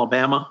store in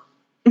Alabama.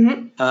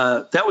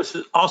 That was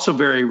also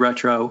very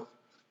retro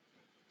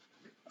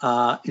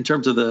in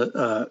terms of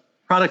the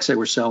products they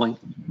were selling.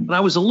 And I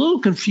was a little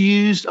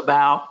confused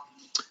about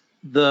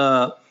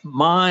the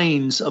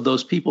minds of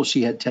those people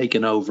she had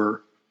taken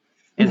over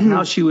and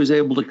how she was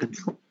able to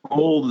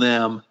control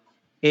them.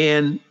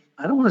 And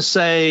I don't want to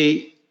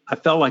say I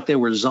felt like they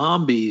were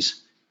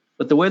zombies,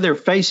 but the way their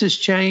faces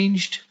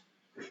changed,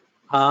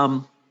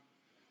 and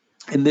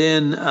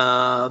then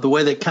the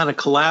way they kind of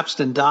collapsed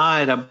and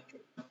died,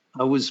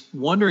 I was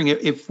wondering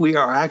if we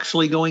are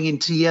actually going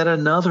into yet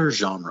another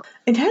genre.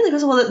 Entirely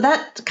possible.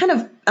 That kind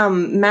of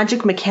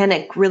magic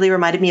mechanic really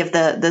reminded me of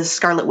the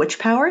Scarlet Witch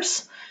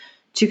powers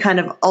to kind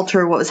of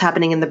alter what was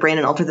happening in the brain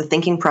and alter the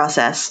thinking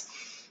process.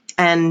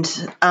 And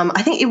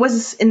I think it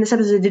was in this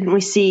episode, didn't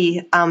we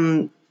see,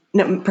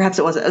 no, perhaps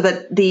it wasn't,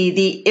 but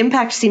the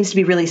impact seems to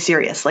be really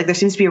serious. Like there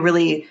seems to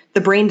be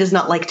the brain does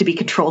not like to be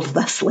controlled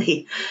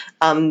thusly.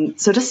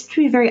 So just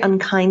to be a very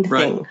unkind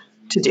thing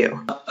to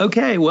do.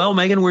 Okay, well,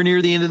 Megan, we're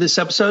near the end of this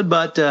episode,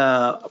 but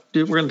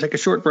we're going to take a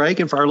short break.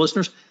 And for our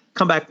listeners,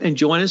 come back and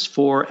join us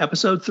for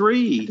episode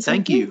 3.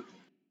 Thank you.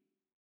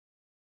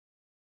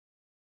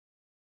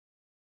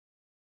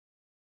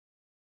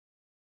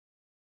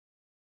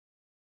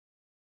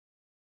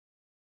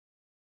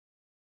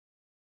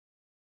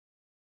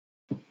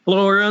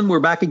 Hello, everyone.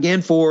 We're back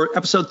again for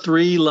episode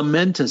 3,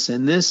 Lamentus.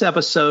 In this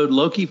episode,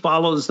 Loki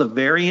follows the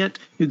variant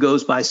who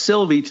goes by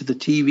Sylvie to the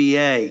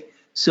TVA.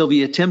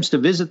 Sylvie attempts to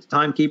visit the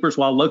timekeepers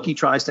while Loki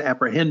tries to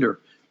apprehend her.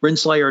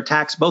 Brinslayer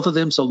attacks both of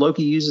them, so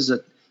Loki uses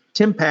a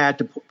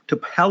Timpad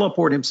to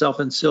teleport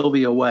himself and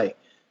Sylvie away.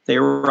 They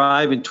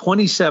arrive in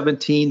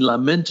 2017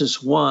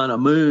 Lamentus 1, a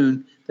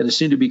moon that is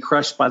soon to be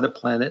crushed by the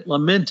planet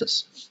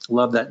Lamentus.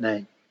 Love that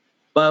name.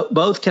 But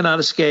both cannot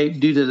escape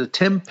due to the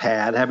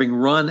Timpad having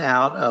run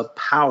out of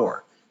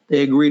power.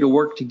 They agree to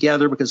work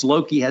together because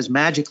Loki has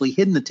magically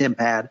hidden the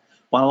Timpad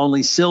while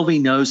only Sylvie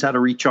knows how to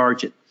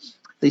recharge it.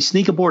 They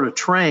sneak aboard a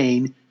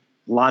train,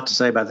 a lot to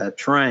say about that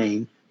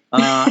train,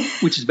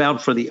 which is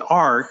bound for the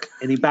Ark,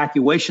 an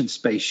evacuation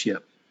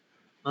spaceship.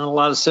 Not a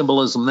lot of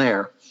symbolism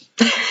there.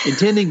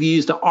 Intending to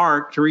use the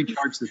Ark to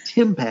recharge the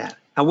Timpad.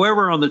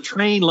 However, on the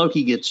train,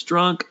 Loki gets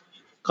drunk,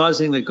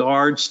 causing the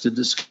guards to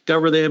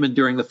discover them, and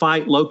during the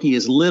fight, Loki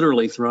is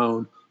literally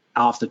thrown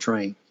off the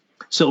train.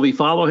 Sylvie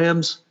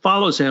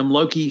follows him.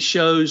 Loki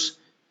shows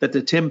that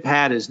the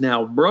Timpad is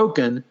now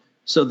broken,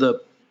 so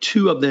the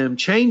two of them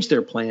change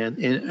their plan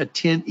and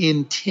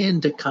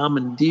intend to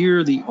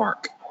commandeer the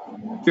Ark.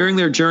 During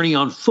their journey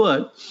on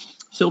foot,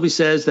 Sylvie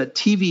says that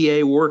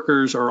TVA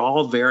workers are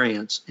all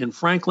variants, and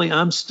frankly,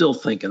 I'm still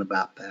thinking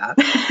about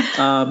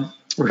that,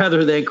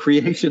 rather than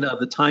creation of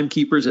the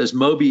timekeepers as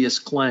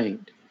Mobius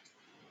claimed.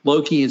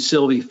 Loki and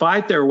Sylvie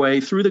fight their way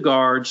through the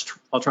guards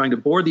while trying to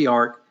board the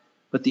Ark,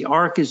 but the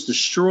Ark is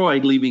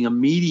destroyed, leaving a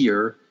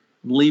meteor,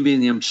 leaving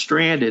them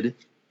stranded,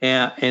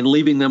 and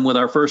leaving them with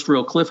our first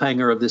real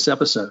cliffhanger of this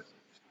episode.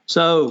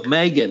 So,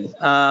 Megan,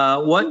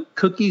 what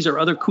cookies or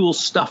other cool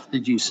stuff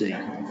did you see?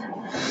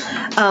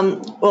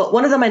 Well,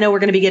 one of them I know we're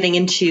going to be getting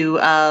into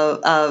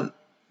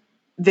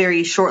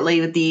very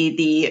shortly with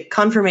the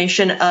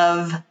confirmation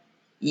of,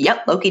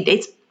 Loki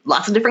dates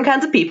lots of different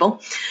kinds of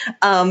people.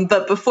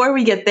 But before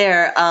we get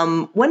there,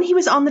 when he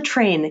was on the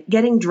train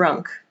getting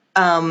drunk,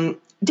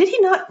 did he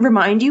not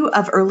remind you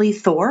of early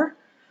Thor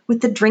with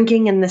the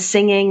drinking and the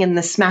singing and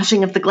the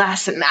smashing of the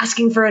glass and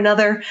asking for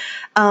another?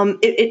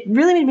 It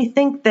really made me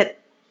think that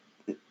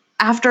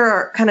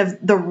after kind of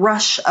the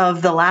rush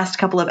of the last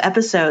couple of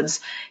episodes,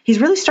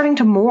 he's really starting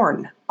to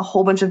mourn a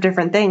whole bunch of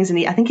different things. And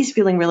I think he's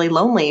feeling really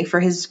lonely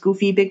for his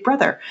goofy big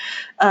brother,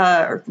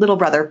 or little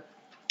brother,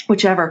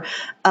 whichever.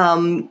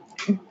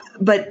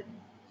 But,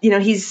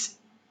 he's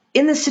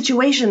in this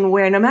situation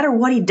where no matter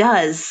what he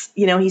does,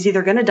 he's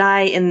either going to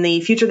die in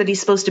the future that he's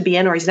supposed to be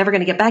in, or he's never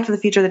going to get back to the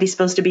future that he's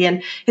supposed to be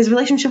in. His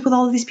relationship with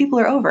all of these people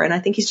are over. And I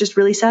think he's just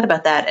really sad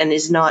about that and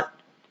is not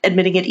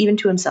admitting it even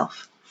to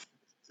himself.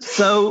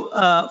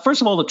 So,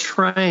 first of all, the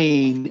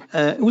train,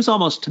 it was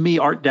almost, to me,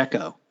 Art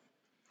Deco.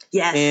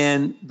 Yes.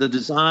 And the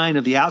design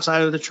of the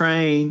outside of the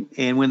train,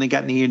 and when they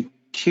got in the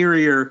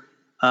interior,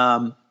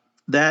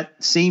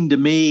 that seemed to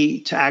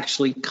me to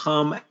actually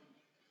come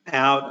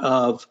out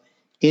of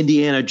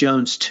Indiana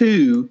Jones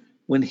 2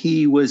 when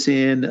he was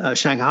in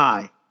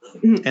Shanghai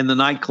and the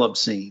nightclub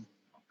scene.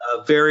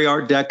 Very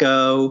Art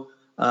Deco.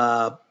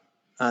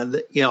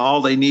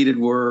 All they needed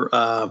were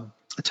a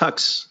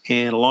tux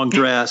and a long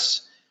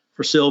dress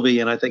for Sylvie,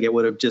 and I think it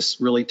would have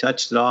just really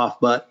touched it off.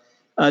 But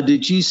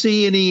did you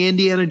see any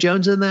Indiana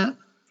Jones in that?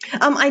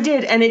 I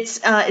did, and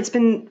it's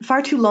been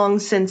far too long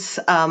since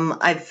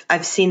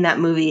I've seen that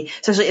movie.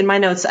 Especially in my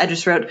notes, I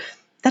just wrote,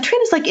 that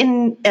train is like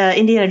in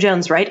Indiana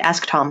Jones, right?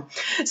 Ask Tom.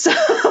 So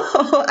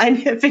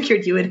I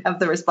figured you would have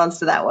the response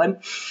to that one.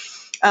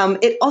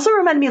 It also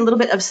reminded me a little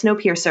bit of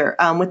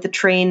Snowpiercer, with the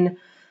train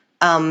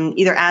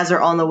either as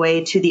or on the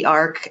way to the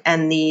Ark,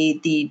 and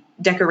the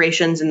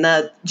decorations and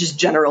the just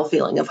general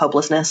feeling of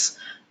hopelessness.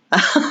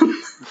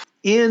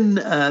 In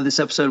this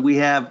episode, we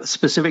have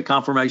specific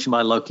confirmation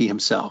by Loki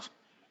himself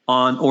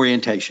on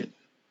orientation.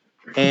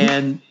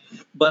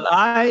 But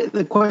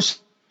the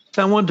question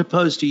I wanted to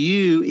pose to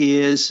you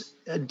is,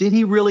 did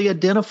he really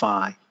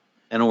identify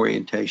an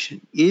orientation?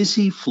 Is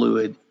he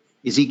fluid?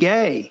 Is he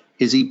gay?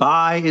 Is he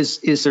bi?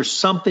 Is there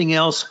something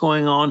else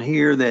going on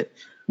here that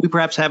we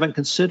perhaps haven't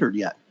considered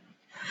yet?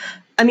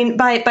 I mean,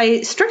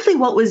 by strictly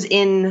what was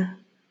in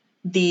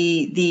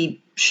the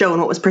show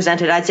and what was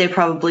presented, I'd say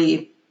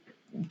probably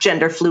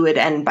gender fluid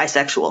and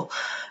bisexual.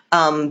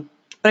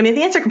 But I mean,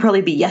 the answer could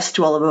probably be yes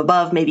to all of the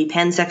above, maybe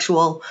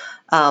pansexual,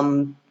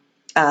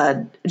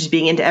 just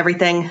being into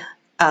everything.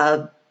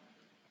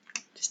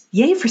 Just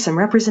yay for some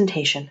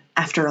representation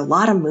after a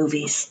lot of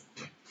movies.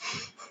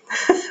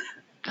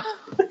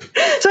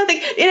 So I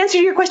think in answer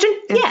to your question,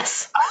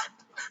 yes.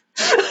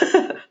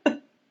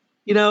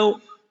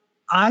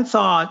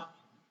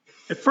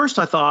 At first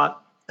I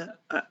thought,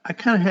 I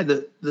kind of had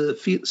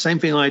the same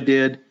feeling I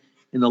did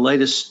in the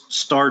latest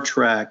Star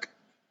Trek,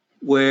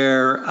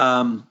 where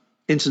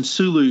Ensign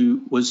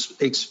Sulu was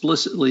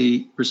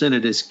explicitly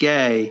presented as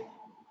gay,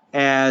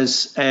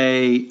 as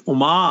a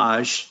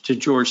homage to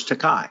George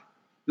Takei,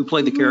 who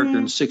played the character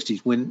in the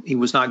 60s when he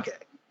was not gay.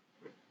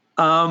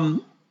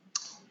 And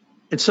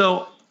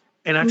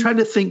I tried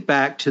to think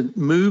back to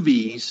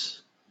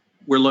movies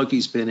where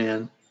Loki's been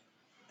in,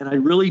 and I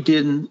really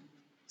didn't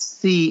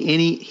see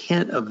any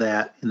hint of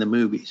that in the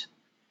movies.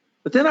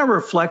 But then I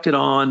reflected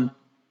on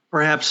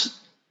perhaps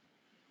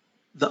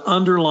the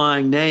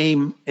underlying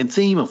name and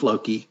theme of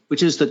Loki,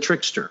 which is the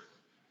trickster.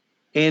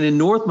 And in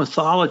Norse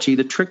mythology,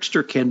 the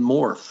trickster can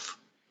morph.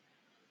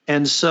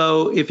 And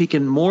so if he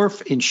can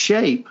morph in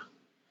shape,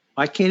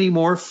 why can't he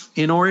morph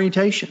in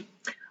orientation?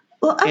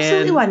 Well,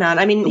 absolutely, And why not?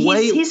 I mean,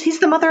 he's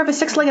the mother of a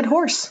six-legged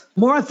horse.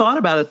 The more I thought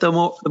about it, the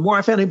more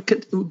I found him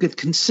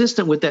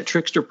consistent with that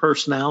trickster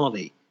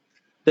personality.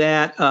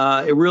 That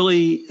it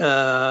really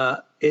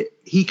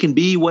he can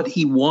be what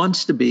he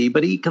wants to be,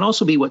 but he can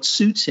also be what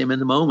suits him in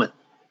the moment.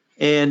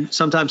 And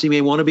sometimes he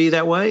may want to be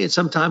that way, and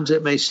sometimes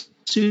it may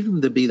suit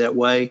him to be that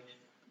way.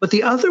 But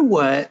the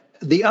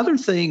other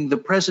thing, the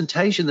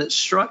presentation that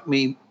struck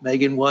me,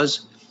 Megan,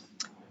 was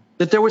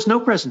that there was no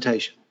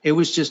presentation. It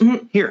was just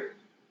here.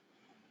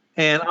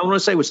 And I want to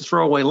say it was a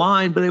throwaway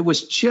line, but it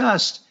was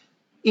just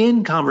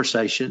in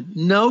conversation,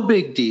 no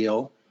big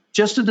deal,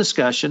 just a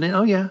discussion.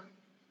 And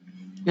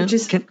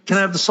can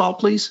I have the salt,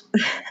 please?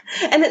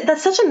 And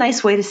that's such a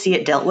nice way to see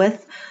it dealt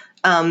with.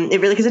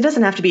 It really, because it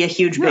doesn't have to be a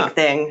huge big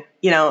thing,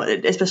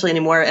 especially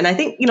anymore. And I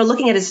think,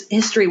 looking at his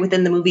history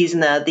within the movies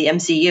and the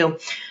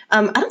MCU,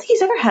 I don't think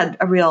he's ever had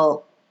a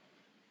real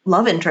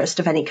love interest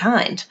of any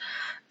kind.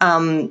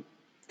 And,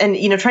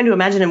 trying to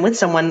imagine him with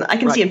someone, I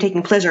can see him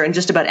taking pleasure in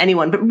just about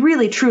anyone, but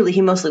really, truly,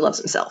 he mostly loves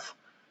himself.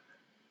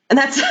 And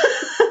that's,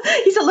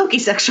 he's a Loki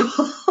sexual.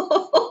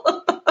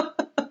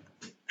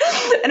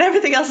 And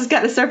everything else is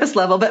kind of surface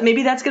level, but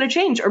maybe that's going to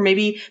change. Or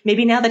maybe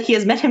now that he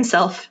has met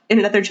himself in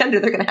another gender,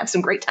 they're going to have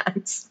some great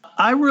times.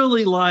 I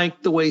really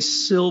like the way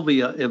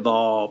Sylvia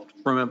evolved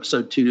from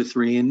episode 2 to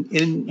 3. And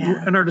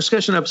in our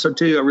discussion of episode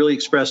 2, I really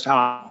expressed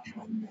how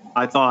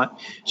I thought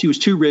she was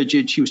too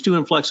rigid. She was too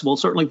inflexible,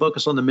 certainly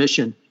focused on the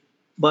mission.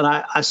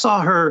 But I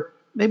saw her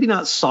maybe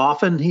not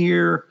soften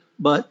here,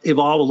 but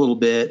evolve a little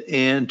bit,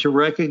 and to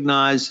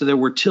recognize that there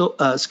were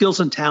skills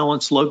and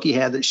talents Loki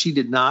had that she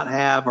did not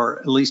have, or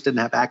at least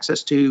didn't have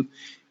access to,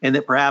 and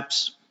that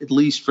perhaps, at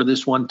least for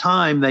this one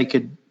time, they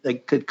could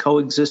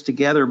coexist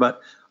together.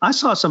 But I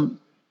saw some,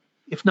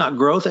 if not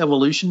growth,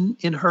 evolution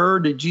in her.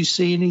 Did you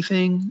see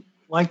anything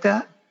like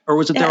that, or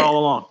was it there all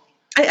along?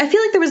 I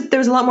feel like there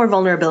was a lot more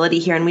vulnerability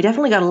here, and we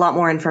definitely got a lot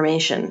more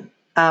information,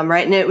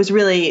 right? And it was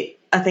really,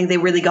 I think they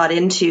really got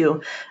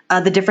into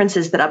the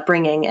differences that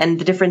upbringing and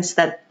the difference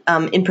that,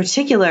 in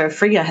particular,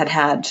 Frigga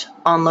had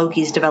on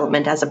Loki's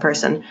development as a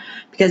person.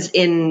 Because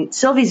in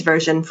Sylvie's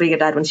version, Frigga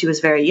died when she was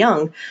very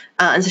young,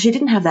 and so she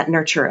didn't have that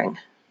nurturing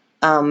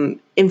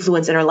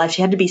influence in her life.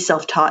 She had to be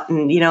self-taught,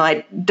 and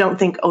I don't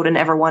think Odin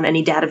ever won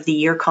any Dad of the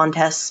Year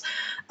contests.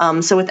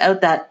 So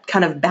without that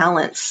kind of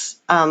balance,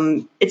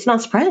 it's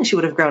not surprising she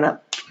would have grown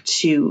up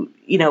to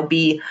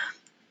be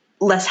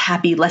less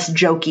happy, less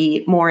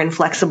jokey, more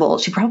inflexible.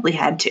 She probably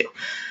had to.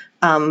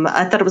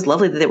 I thought it was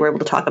lovely that they were able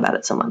to talk about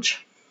it so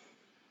much.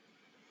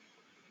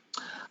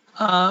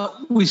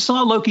 We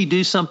saw Loki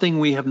do something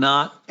we have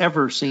not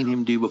ever seen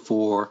him do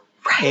before.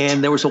 Right.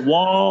 And there was a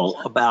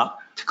wall about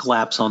to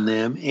collapse on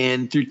them.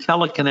 And through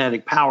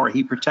telekinetic power,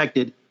 he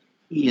protected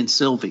he and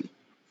Sylvie.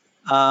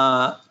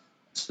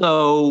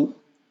 So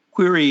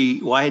query,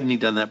 why hadn't he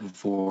done that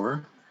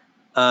before?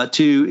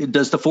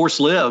 Does the Force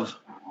live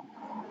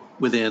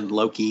within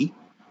Loki?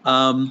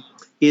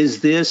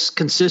 Is this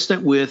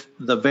consistent with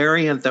the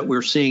variant that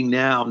we're seeing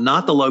now,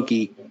 not the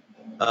Loki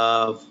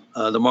of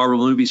the Marvel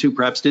movies, who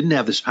perhaps didn't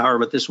have this power,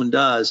 but this one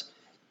does?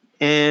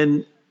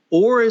 And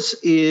Oris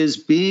is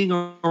being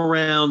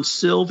around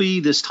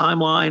Sylvie, this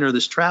timeline or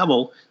this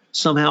travel,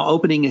 somehow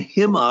opening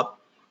him up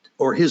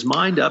or his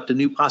mind up to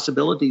new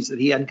possibilities that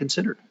he hadn't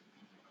considered.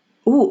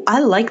 Ooh,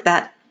 I like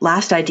that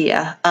last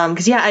idea.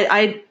 Because,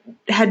 I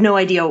had no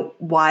idea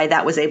why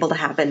that was able to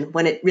happen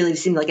when it really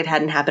seemed like it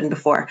hadn't happened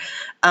before.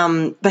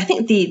 But I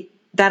think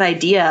that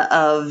idea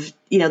of,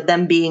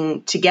 them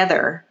being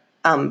together,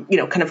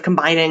 kind of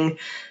combining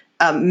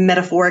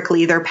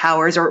metaphorically their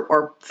powers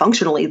or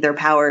functionally their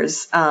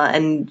powers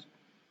and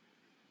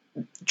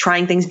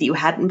trying things that you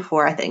hadn't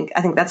before, I think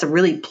that's a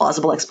really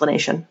plausible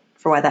explanation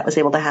for why that was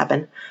able to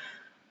happen.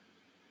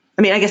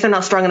 I mean, I guess they're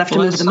not strong enough to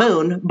move the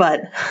moon,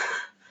 but...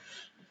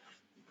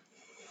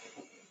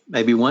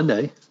 Maybe one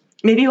day.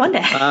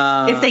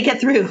 If they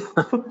get through,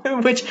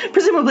 which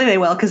presumably they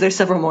will, because there's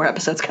several more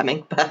episodes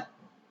coming. But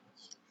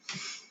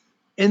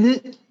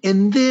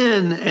and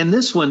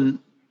this one,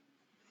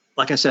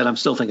 like I said, I'm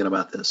still thinking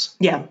about this.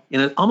 Yeah.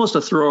 In almost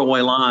a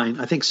throwaway line,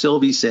 I think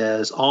Sylvie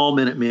says all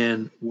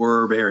Minutemen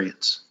were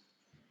variants,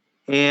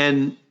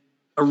 and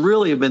I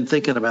really have been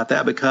thinking about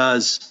that,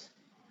 because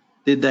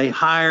did they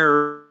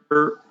hire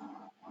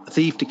a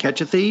thief to catch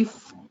a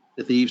thief?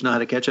 The thieves know how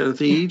to catch other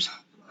thieves.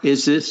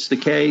 Is this the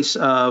case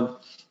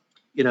of,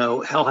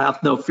 hell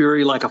hath no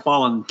fury like a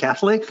fallen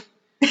Catholic?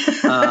 Is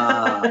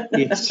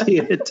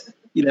it,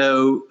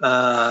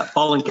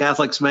 fallen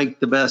Catholics make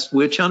the best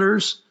witch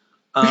hunters?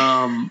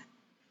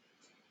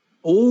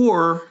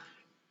 Or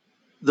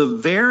the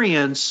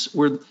variants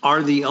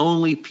are the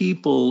only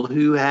people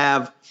who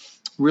have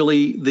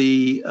really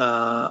who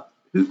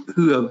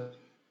have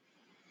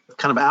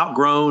kind of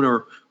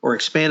outgrown or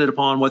expanded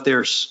upon what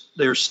their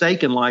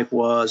stake in life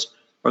was,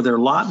 or their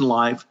lot in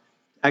life,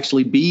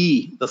 actually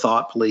be the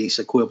thought police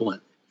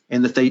equivalent,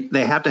 and that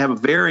they have to have a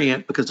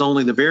variant, because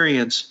only the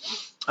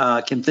variants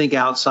can think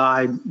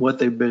outside what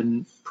they've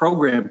been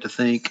programmed to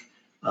think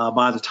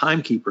by the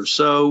timekeepers.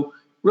 So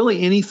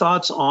really, any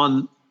thoughts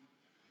on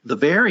the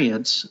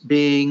variants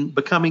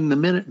becoming the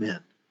Minutemen?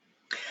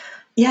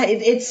 Yeah,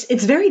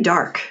 it's very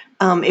dark.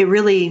 It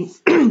really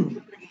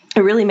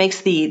it really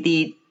makes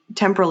the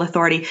temporal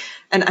authority,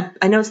 and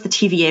I know it's the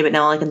TVA, but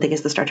now all I can think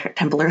is the Star Trek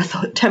temporal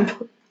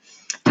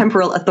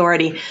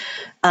authority.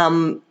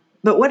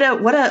 But what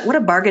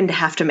a bargain to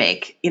have to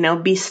make,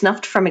 be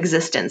snuffed from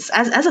existence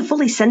as a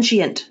fully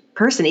sentient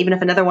person, even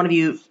if another one of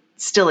you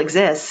still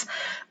exists,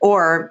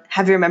 or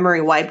have your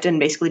memory wiped and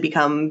basically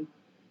become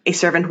a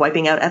servant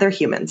wiping out other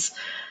humans.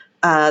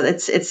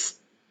 It's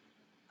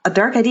a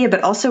dark idea,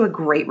 but also a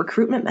great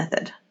recruitment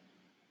method.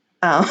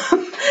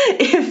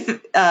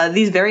 If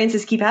these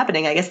variances keep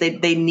happening, I guess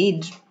they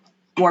need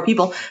more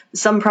people.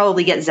 Some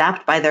probably get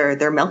zapped by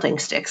their melting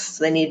sticks,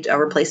 so they need a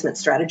replacement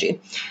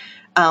strategy.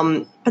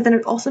 But then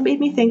it also made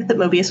me think that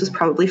Mobius was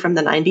probably from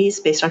the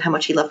 90s, based on how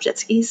much he loved jet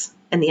skis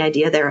and the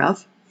idea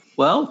thereof.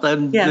 Well,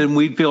 then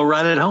we'd feel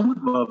right at home with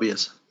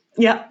Mobius.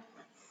 Yeah.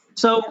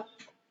 So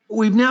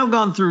we've now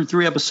gone through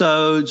 3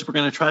 episodes. We're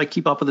going to try to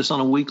keep up with this on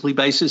a weekly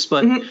basis,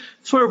 but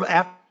sort of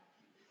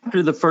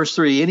after the first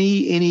 3,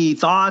 any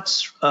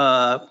thoughts,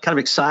 kind of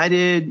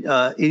excited,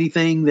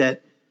 anything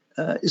that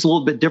is a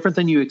little bit different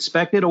than you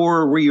expected,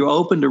 or were you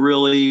open to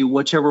really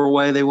whichever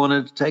way they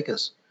wanted to take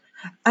us?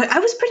 I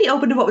was pretty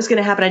open to what was going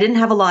to happen. I didn't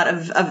have a lot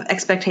of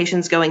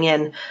expectations going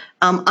in.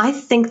 I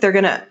think they're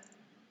going to,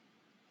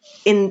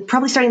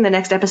 probably starting the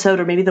next episode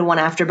or maybe the one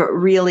after, but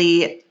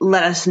really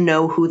let us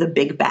know who the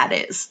big bad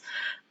is.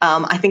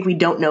 I think we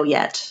don't know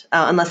yet,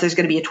 unless there's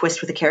going to be a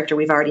twist with a character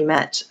we've already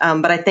met.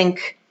 But I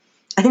think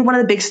one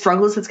of the big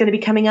struggles that's going to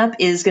be coming up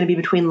is going to be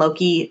between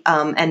Loki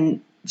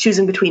and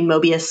choosing between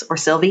Mobius or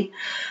Sylvie.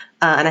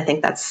 And I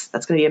think that's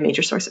going to be a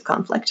major source of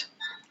conflict.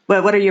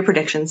 What are your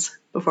predictions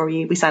before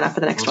we sign up for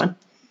the next one?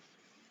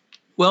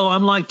 Well,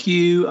 unlike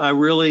you, I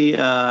really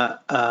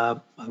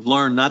I've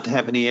learned not to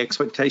have any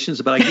expectations,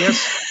 but I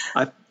guess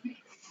I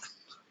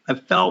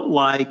felt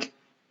like,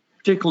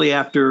 particularly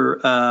after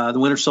the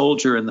Winter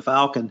Soldier and the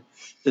Falcon,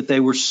 that they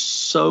were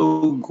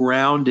so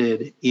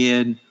grounded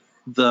in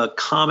the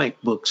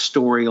comic book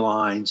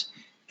storylines,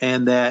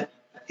 and that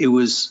it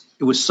was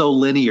so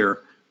linear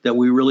that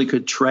we really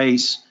could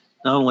trace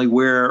not only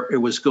where it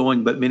was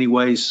going, but many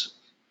ways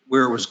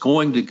where it was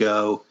going to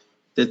go.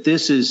 That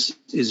this is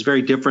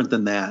very different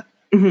than that.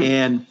 Mm-hmm.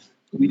 And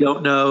we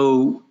don't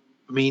know.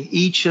 I mean,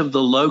 each of the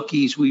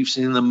Lokis we've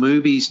seen in the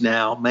movies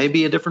now may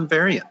be a different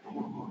variant.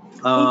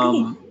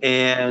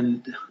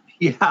 And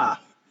yeah,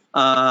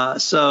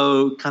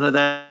 so kind of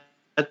that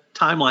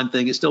timeline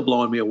thing is still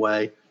blowing me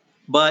away.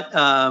 But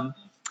I'm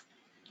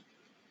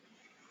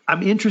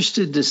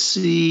interested to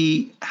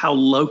see how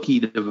Loki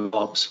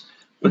develops,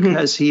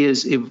 because he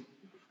is,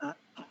 I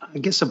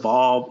guess,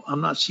 evolved.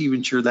 I'm not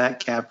even sure that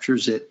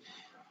captures it,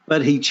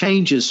 but he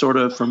changes sort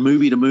of from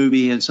movie to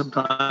movie, and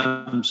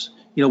sometimes,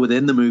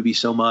 within the movie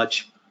so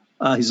much.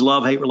 His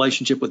love-hate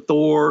relationship with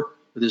Thor,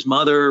 with his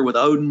mother, with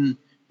Odin,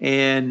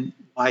 and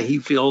why he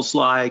feels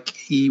like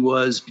he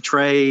was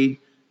betrayed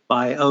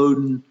by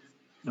Odin.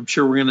 I'm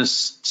sure we're going to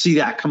see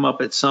that come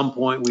up at some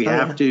point. We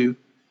have to.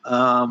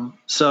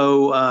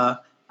 So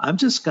I'm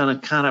just going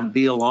to kind of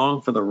be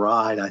along for the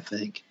ride, I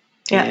think.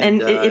 Yeah,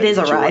 and it is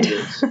a ride.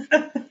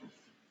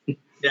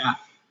 Yeah.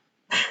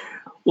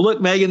 Well, look,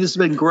 Megan, this has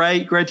been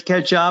great. Great to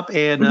catch up,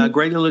 and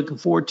greatly looking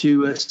forward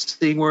to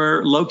seeing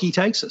where Loki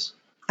takes us.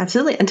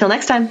 Absolutely. Until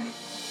next time.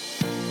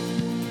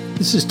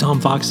 This is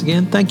Tom Fox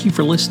again. Thank you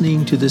for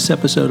listening to this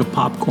episode of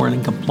Popcorn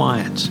and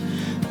Compliance.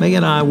 Megan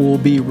and I will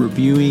be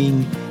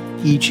reviewing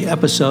each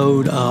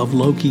episode of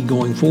Loki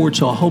going forward,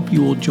 so I hope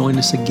you will join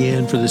us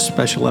again for this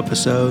special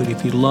episode.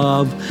 If you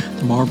love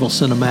the Marvel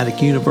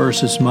Cinematic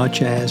Universe as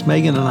much as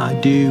Megan and I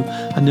do,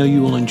 I know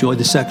you will enjoy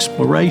this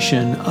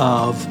exploration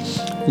of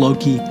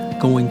Loki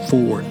going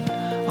forward.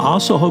 I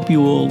also hope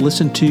you will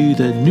listen to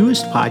the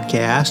newest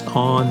podcast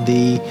on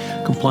the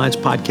Compliance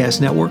Podcast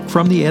Network,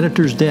 From the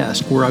Editor's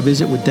Desk, where I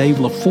visit with Dave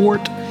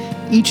LaForte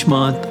each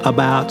month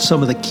about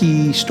some of the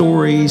key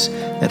stories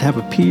that have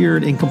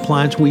appeared in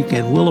Compliance Week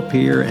and will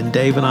appear, and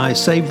Dave and I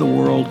save the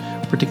world,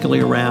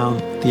 particularly around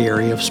the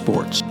area of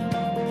sports.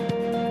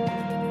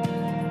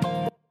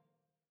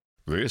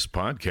 This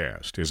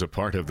podcast is a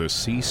part of the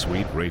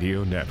C-Suite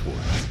Radio Network.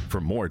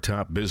 For more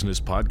top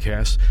business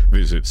podcasts,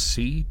 visit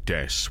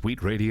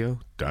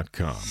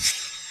c-suiteradio.com.